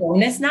added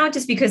bonus now,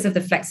 just because of the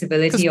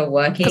flexibility of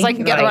working. Because they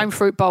can get their own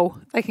fruit bowl.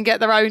 They can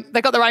get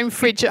they got their own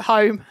fridge at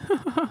home.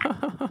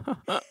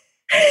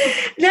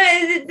 No,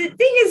 the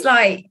thing is,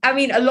 like, I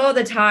mean, a lot of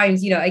the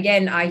times,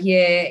 again, I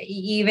hear,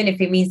 even if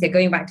it means they're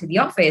going back to the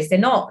office, they're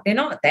not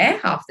there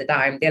half the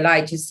time. They're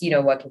like just,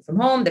 working from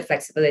home. The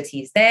flexibility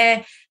is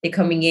there. They're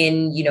coming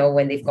in,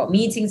 when they've got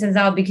meetings and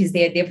stuff, because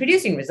they're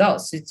producing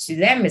results. So to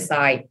them, it's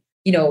like,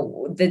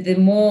 the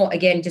more,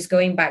 again, just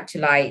going back to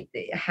like,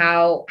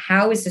 how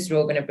is this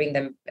role going to bring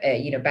them,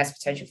 best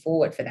potential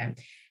forward for them?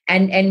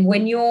 And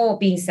when you're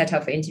being set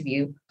up for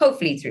interview,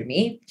 hopefully through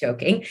me,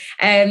 joking,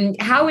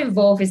 how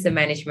involved is the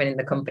management in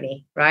the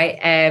company, right?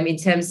 In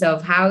terms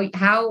of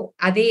how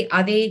are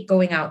they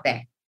going out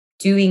there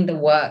doing the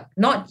work,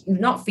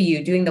 not for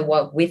you, doing the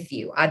work with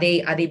you? Are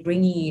they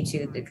bringing you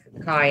to the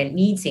client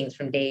meetings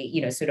from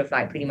day, sort of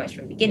like pretty much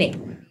from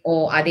beginning,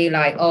 or are they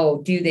like,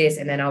 oh, do this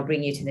and then I'll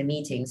bring you to the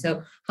meeting?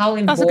 So how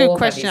involved? That's a good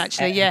question,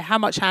 actually. Yeah, how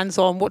much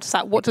hands-on? What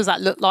does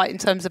that look like in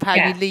terms of how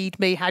you lead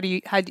me? How do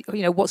you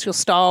what's your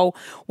style?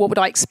 What would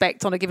I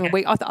expect on a given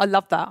week? I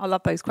love that. I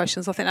love those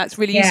questions. I think that's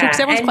really useful because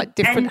everyone's quite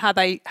different how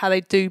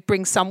they do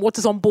bring some. What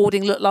does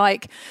onboarding look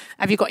like?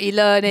 Have you got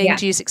e-learning?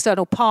 Do you use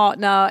external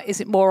partner? Is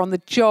it more on the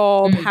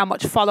job? How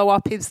much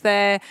follow-up is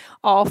there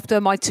after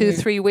my 2 or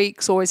 3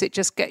 weeks, or is it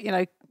just get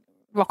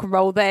rock and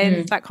roll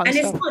then, that kind of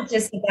stuff?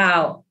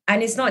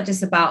 It's not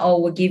just about,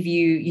 oh, we'll give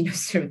you,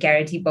 sort of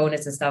guaranteed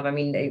bonus and stuff. I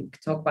mean, they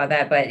talk about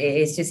that, but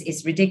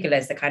it's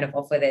ridiculous, the kind of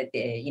offer that,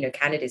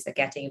 candidates are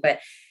getting. But,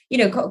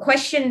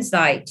 questions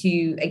like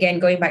again,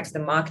 going back to the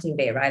marketing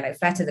bit, right? Like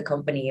flatter the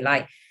company.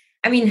 Like,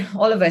 I mean,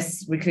 all of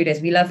us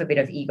recruiters, we love a bit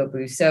of ego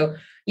boost. So,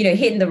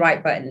 hitting the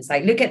right buttons,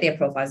 like look at their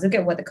profiles, look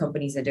at what the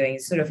companies are doing.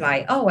 It's sort of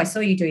like, oh, I saw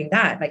you doing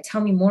that. Like,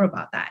 tell me more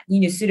about that.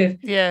 Sort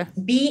of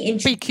be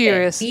interested. Be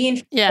curious. Be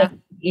interested.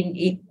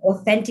 In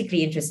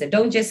authentically interested.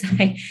 Don't just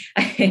like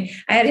I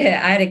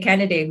had a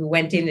candidate who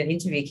went in an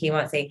interview, came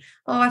out saying,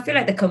 oh, I feel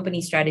like the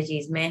company strategy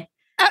is meh.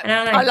 And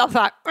I'm like, I love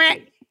that.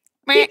 And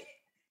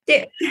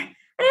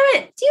I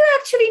went, do you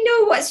actually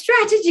know what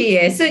strategy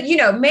is? So,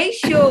 make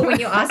sure when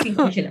you're asking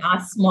question,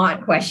 ask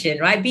smart question,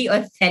 right? Be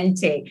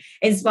authentic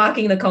in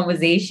sparking the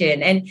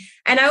conversation. And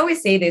I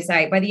always say this,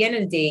 like, by the end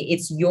of the day,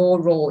 it's your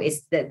role.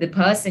 It's the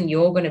person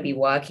you're going to be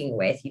working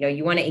with.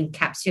 You want to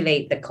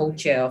encapsulate the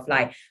culture of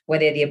like,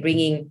 whether they're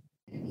going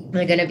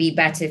to be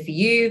better for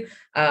you.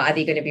 Are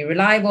they going to be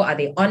reliable? Are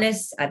they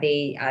honest? Are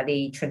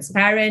they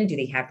transparent? Do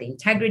they have the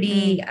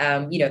integrity?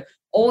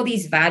 All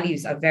these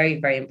values are very,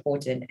 very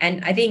important.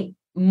 And I think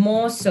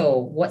more so,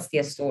 what's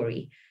their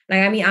story? Like,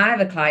 I mean, I have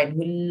a client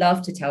who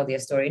love to tell their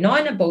story, not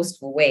in a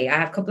boastful way. I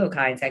have a couple of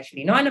clients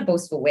actually, not in a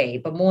boastful way,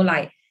 but more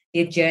like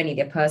their journey,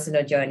 their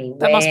personal journey.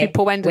 That must be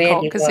Paul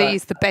Endicott, because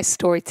he's the best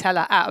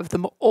storyteller out of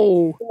them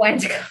all. Paul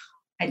Endicott.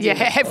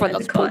 Everyone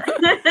loves Paul.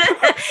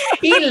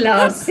 He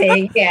loves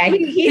saying,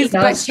 he's the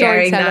best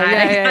sharing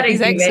that. He's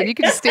excellent. You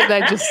can just sit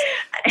there and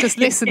just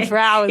listen for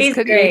hours. He's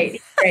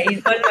great.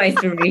 He's one of my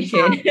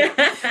inspiration.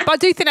 But I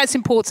do think that's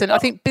important. I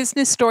think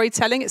business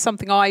storytelling is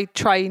something I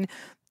train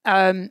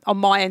on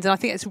my end, and I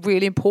think it's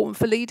really important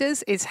for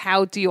leaders. Is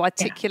how do you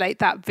articulate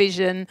that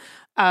vision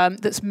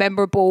that's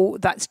memorable,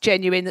 that's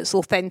genuine, that's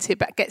authentic,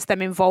 but gets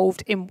them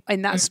involved in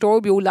that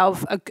story. We all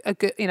love a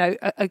good,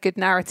 a good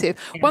narrative.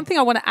 One thing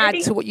I want to add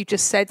to what you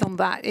just said on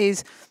that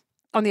is,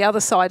 on the other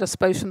side, I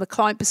suppose, from the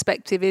client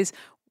perspective, is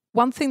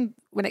one thing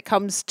when it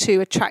comes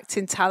to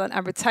attracting talent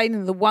and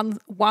retaining the one,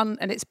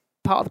 and it's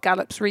part of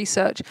Gallup's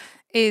research,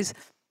 is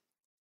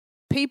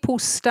people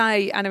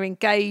stay and are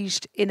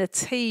engaged in a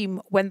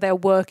team when they're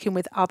working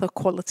with other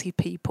quality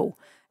people.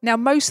 Now,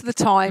 most of the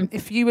time,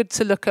 if you were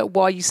to look at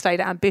why you stayed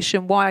at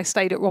Ambition, why I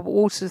stayed at Robert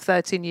Walters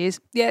 13 years,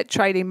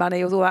 trading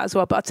money was all that as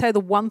well. But I'll tell you, the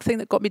one thing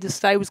that got me to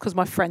stay was because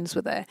my friends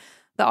were there,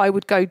 that I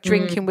would go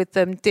drinking with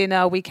them,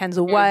 dinner, weekends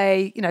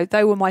away.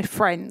 They were my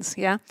friends,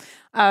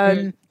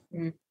 And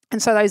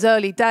so those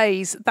early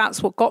days,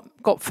 that's what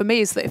got for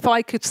me, is that if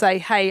I could say,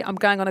 hey, I'm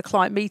going on a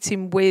client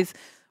meeting with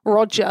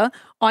Roger,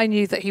 I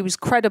knew that he was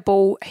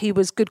credible, he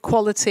was good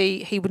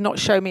quality, he would not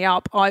show me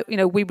up.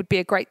 We would be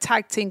a great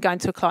tag team going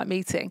to a client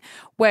meeting.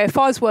 Where if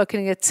I was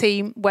working in a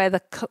team where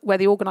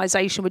the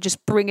organisation were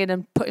just bringing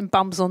and putting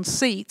bums on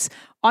seats,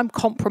 I'm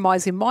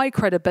compromising my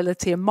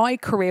credibility and my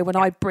career when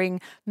I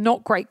bring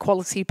not great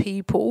quality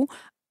people,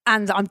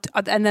 and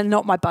they're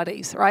not my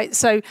buddies, right?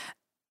 So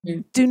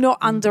do not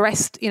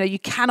underestimate, you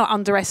cannot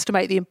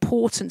underestimate the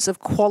importance of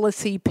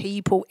quality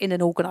people in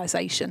an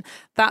organization.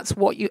 That's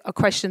a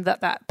question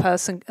that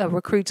person, a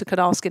recruiter, could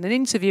ask in an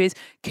interview is,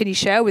 can you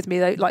share with me,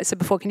 though, like I said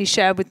before, can you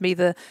share with me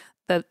the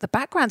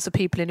backgrounds of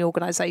people in the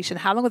organization?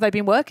 How long have they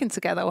been working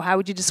together? Or how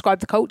would you describe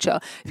the culture?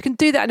 You can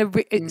do that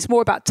it's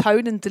more about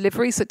tone and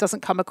delivery, so it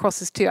doesn't come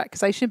across as too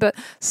accusation. But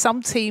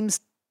some teams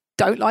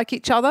don't like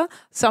each other.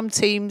 Some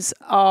teams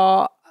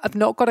have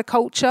not got a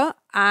culture,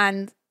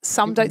 and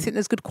some don't think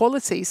there's good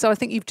quality. So I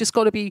think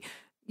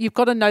you've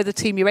got to know the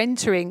team you're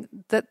entering,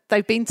 that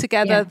they've been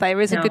together, there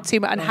is a good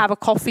team, and have a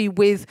coffee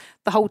with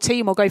the whole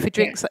team or go for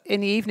drinks in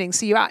the evening.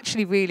 So you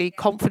actually really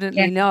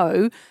confidently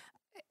know,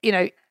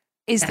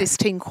 is this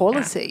team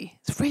quality?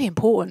 It's really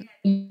important.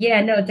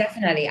 Yeah, no,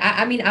 definitely.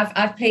 I mean,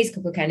 I've placed a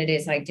couple of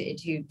candidates like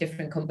to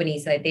different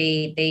companies that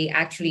they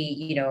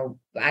actually,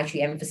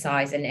 actually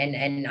emphasize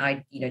and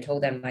I,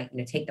 told them like,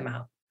 take them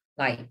out.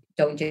 Like,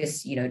 don't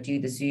just,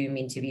 do the Zoom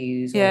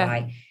interviews or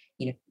like,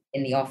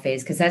 in the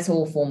office, because that's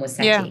all formal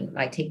setting.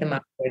 Like, take them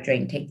out for a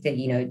drink, take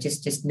the,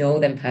 just know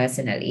them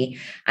personally.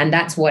 And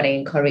that's what I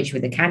encourage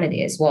with the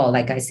candidate as well.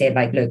 Like I said,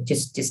 like, look,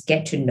 just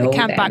get to know them. It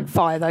can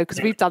backfire though,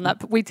 because we've done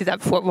that. We did that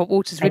before at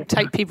Walters. We'd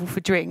take people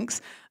for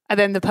drinks, and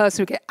then the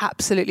person would get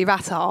absolutely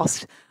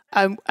rat-arsed.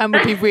 and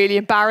would be really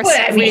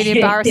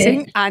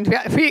embarrassing. And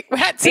we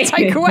had to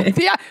take away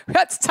we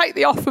had to take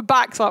the offer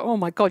back. It's like, oh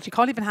my God, you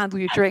can't even handle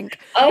your drink.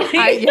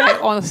 Yeah,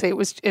 honestly, it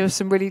was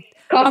some really.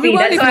 Coffee, we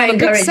weren't even on a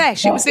good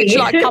sesh. Coffee. It was literally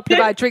like a couple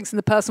of our drinks, and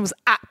the person was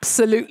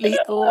absolutely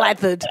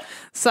leathered.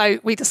 So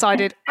we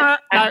decided, no,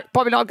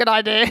 probably not a good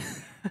idea.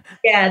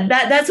 Yeah,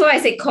 that's why I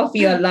say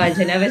coffee or lunch.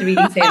 I never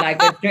really say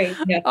like a drink.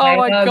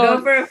 My God.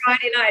 Go for a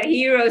Friday night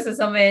Heroes or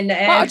something.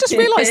 Well, I just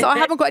realised that I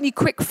haven't got any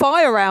quick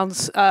fire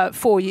rounds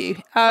for you,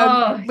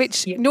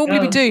 which normally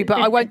we do, but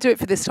I won't do it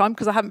for this time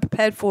because I haven't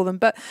prepared for them.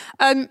 But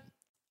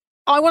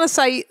I want to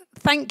say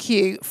thank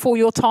you for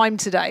your time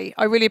today.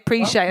 I really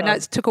appreciate it. I know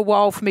it took a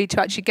while for me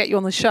to actually get you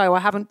on the show. I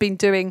haven't been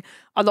doing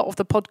a lot of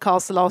the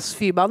podcasts the last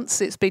few months.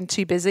 It's been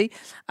too busy.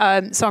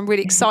 So I'm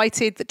really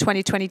excited that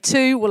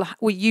 2022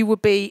 you will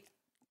be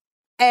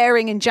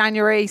airing in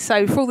January.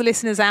 So for all the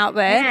listeners out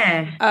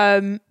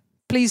there,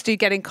 please do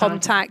get in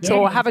contact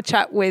or have a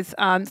chat with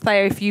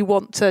Thea if you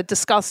want to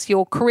discuss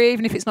your career,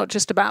 even if it's not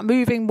just about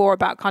moving, more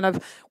about kind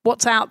of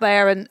what's out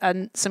there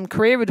and some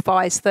career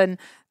advice, then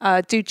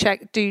do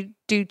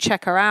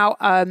check her out.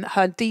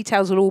 Her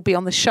details will all be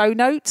on the show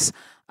notes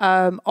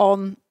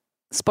on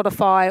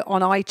Spotify,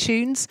 on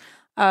iTunes.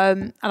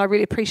 And I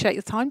really appreciate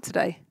your time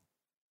today.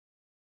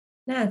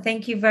 No,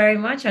 thank you very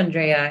much,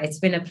 Andrea. It's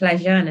been a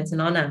pleasure and it's an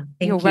honor.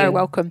 You're very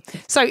welcome.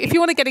 So if you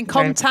want to get in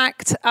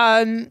contact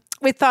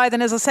with Thea,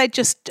 then as I said,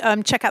 just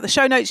check out the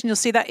show notes and you'll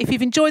see that. If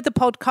you've enjoyed the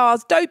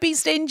podcast, don't be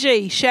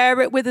stingy. Share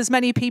it with as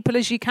many people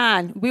as you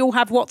can. We all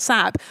have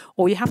WhatsApp.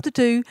 All you have to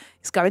do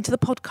is go into the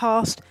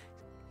podcast,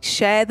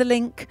 share the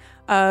link,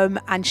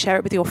 and share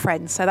it with your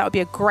friends. So that would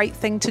be a great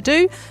thing to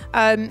do.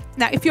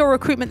 Now, if you're a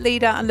recruitment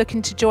leader and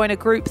looking to join a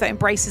group that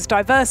embraces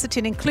diversity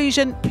and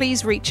inclusion,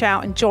 please reach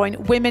out and join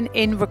Women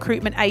in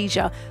Recruitment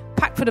Asia.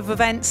 Packed full of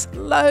events,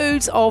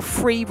 loads of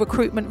free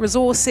recruitment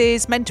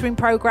resources, mentoring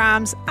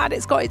programs, and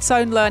it's got its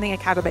own learning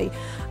academy.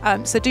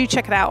 So do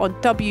check it out on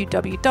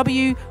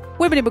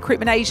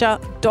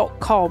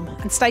www.womeninrecruitmentasia.com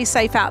and stay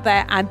safe out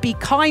there and be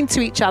kind to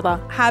each other.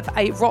 Have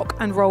a rock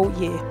and roll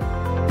year.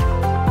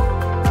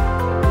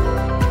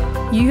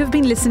 You have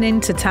been listening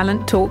to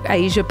Talent Talk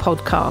Asia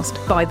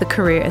podcast by The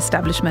Career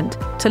Establishment.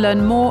 To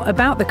learn more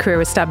about The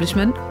Career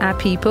Establishment, our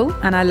people,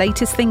 and our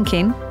latest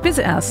thinking,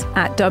 visit us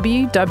at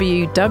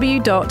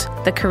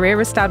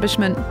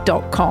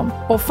www.thecareerestablishment.com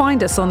or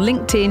find us on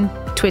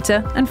LinkedIn,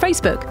 Twitter, and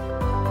Facebook.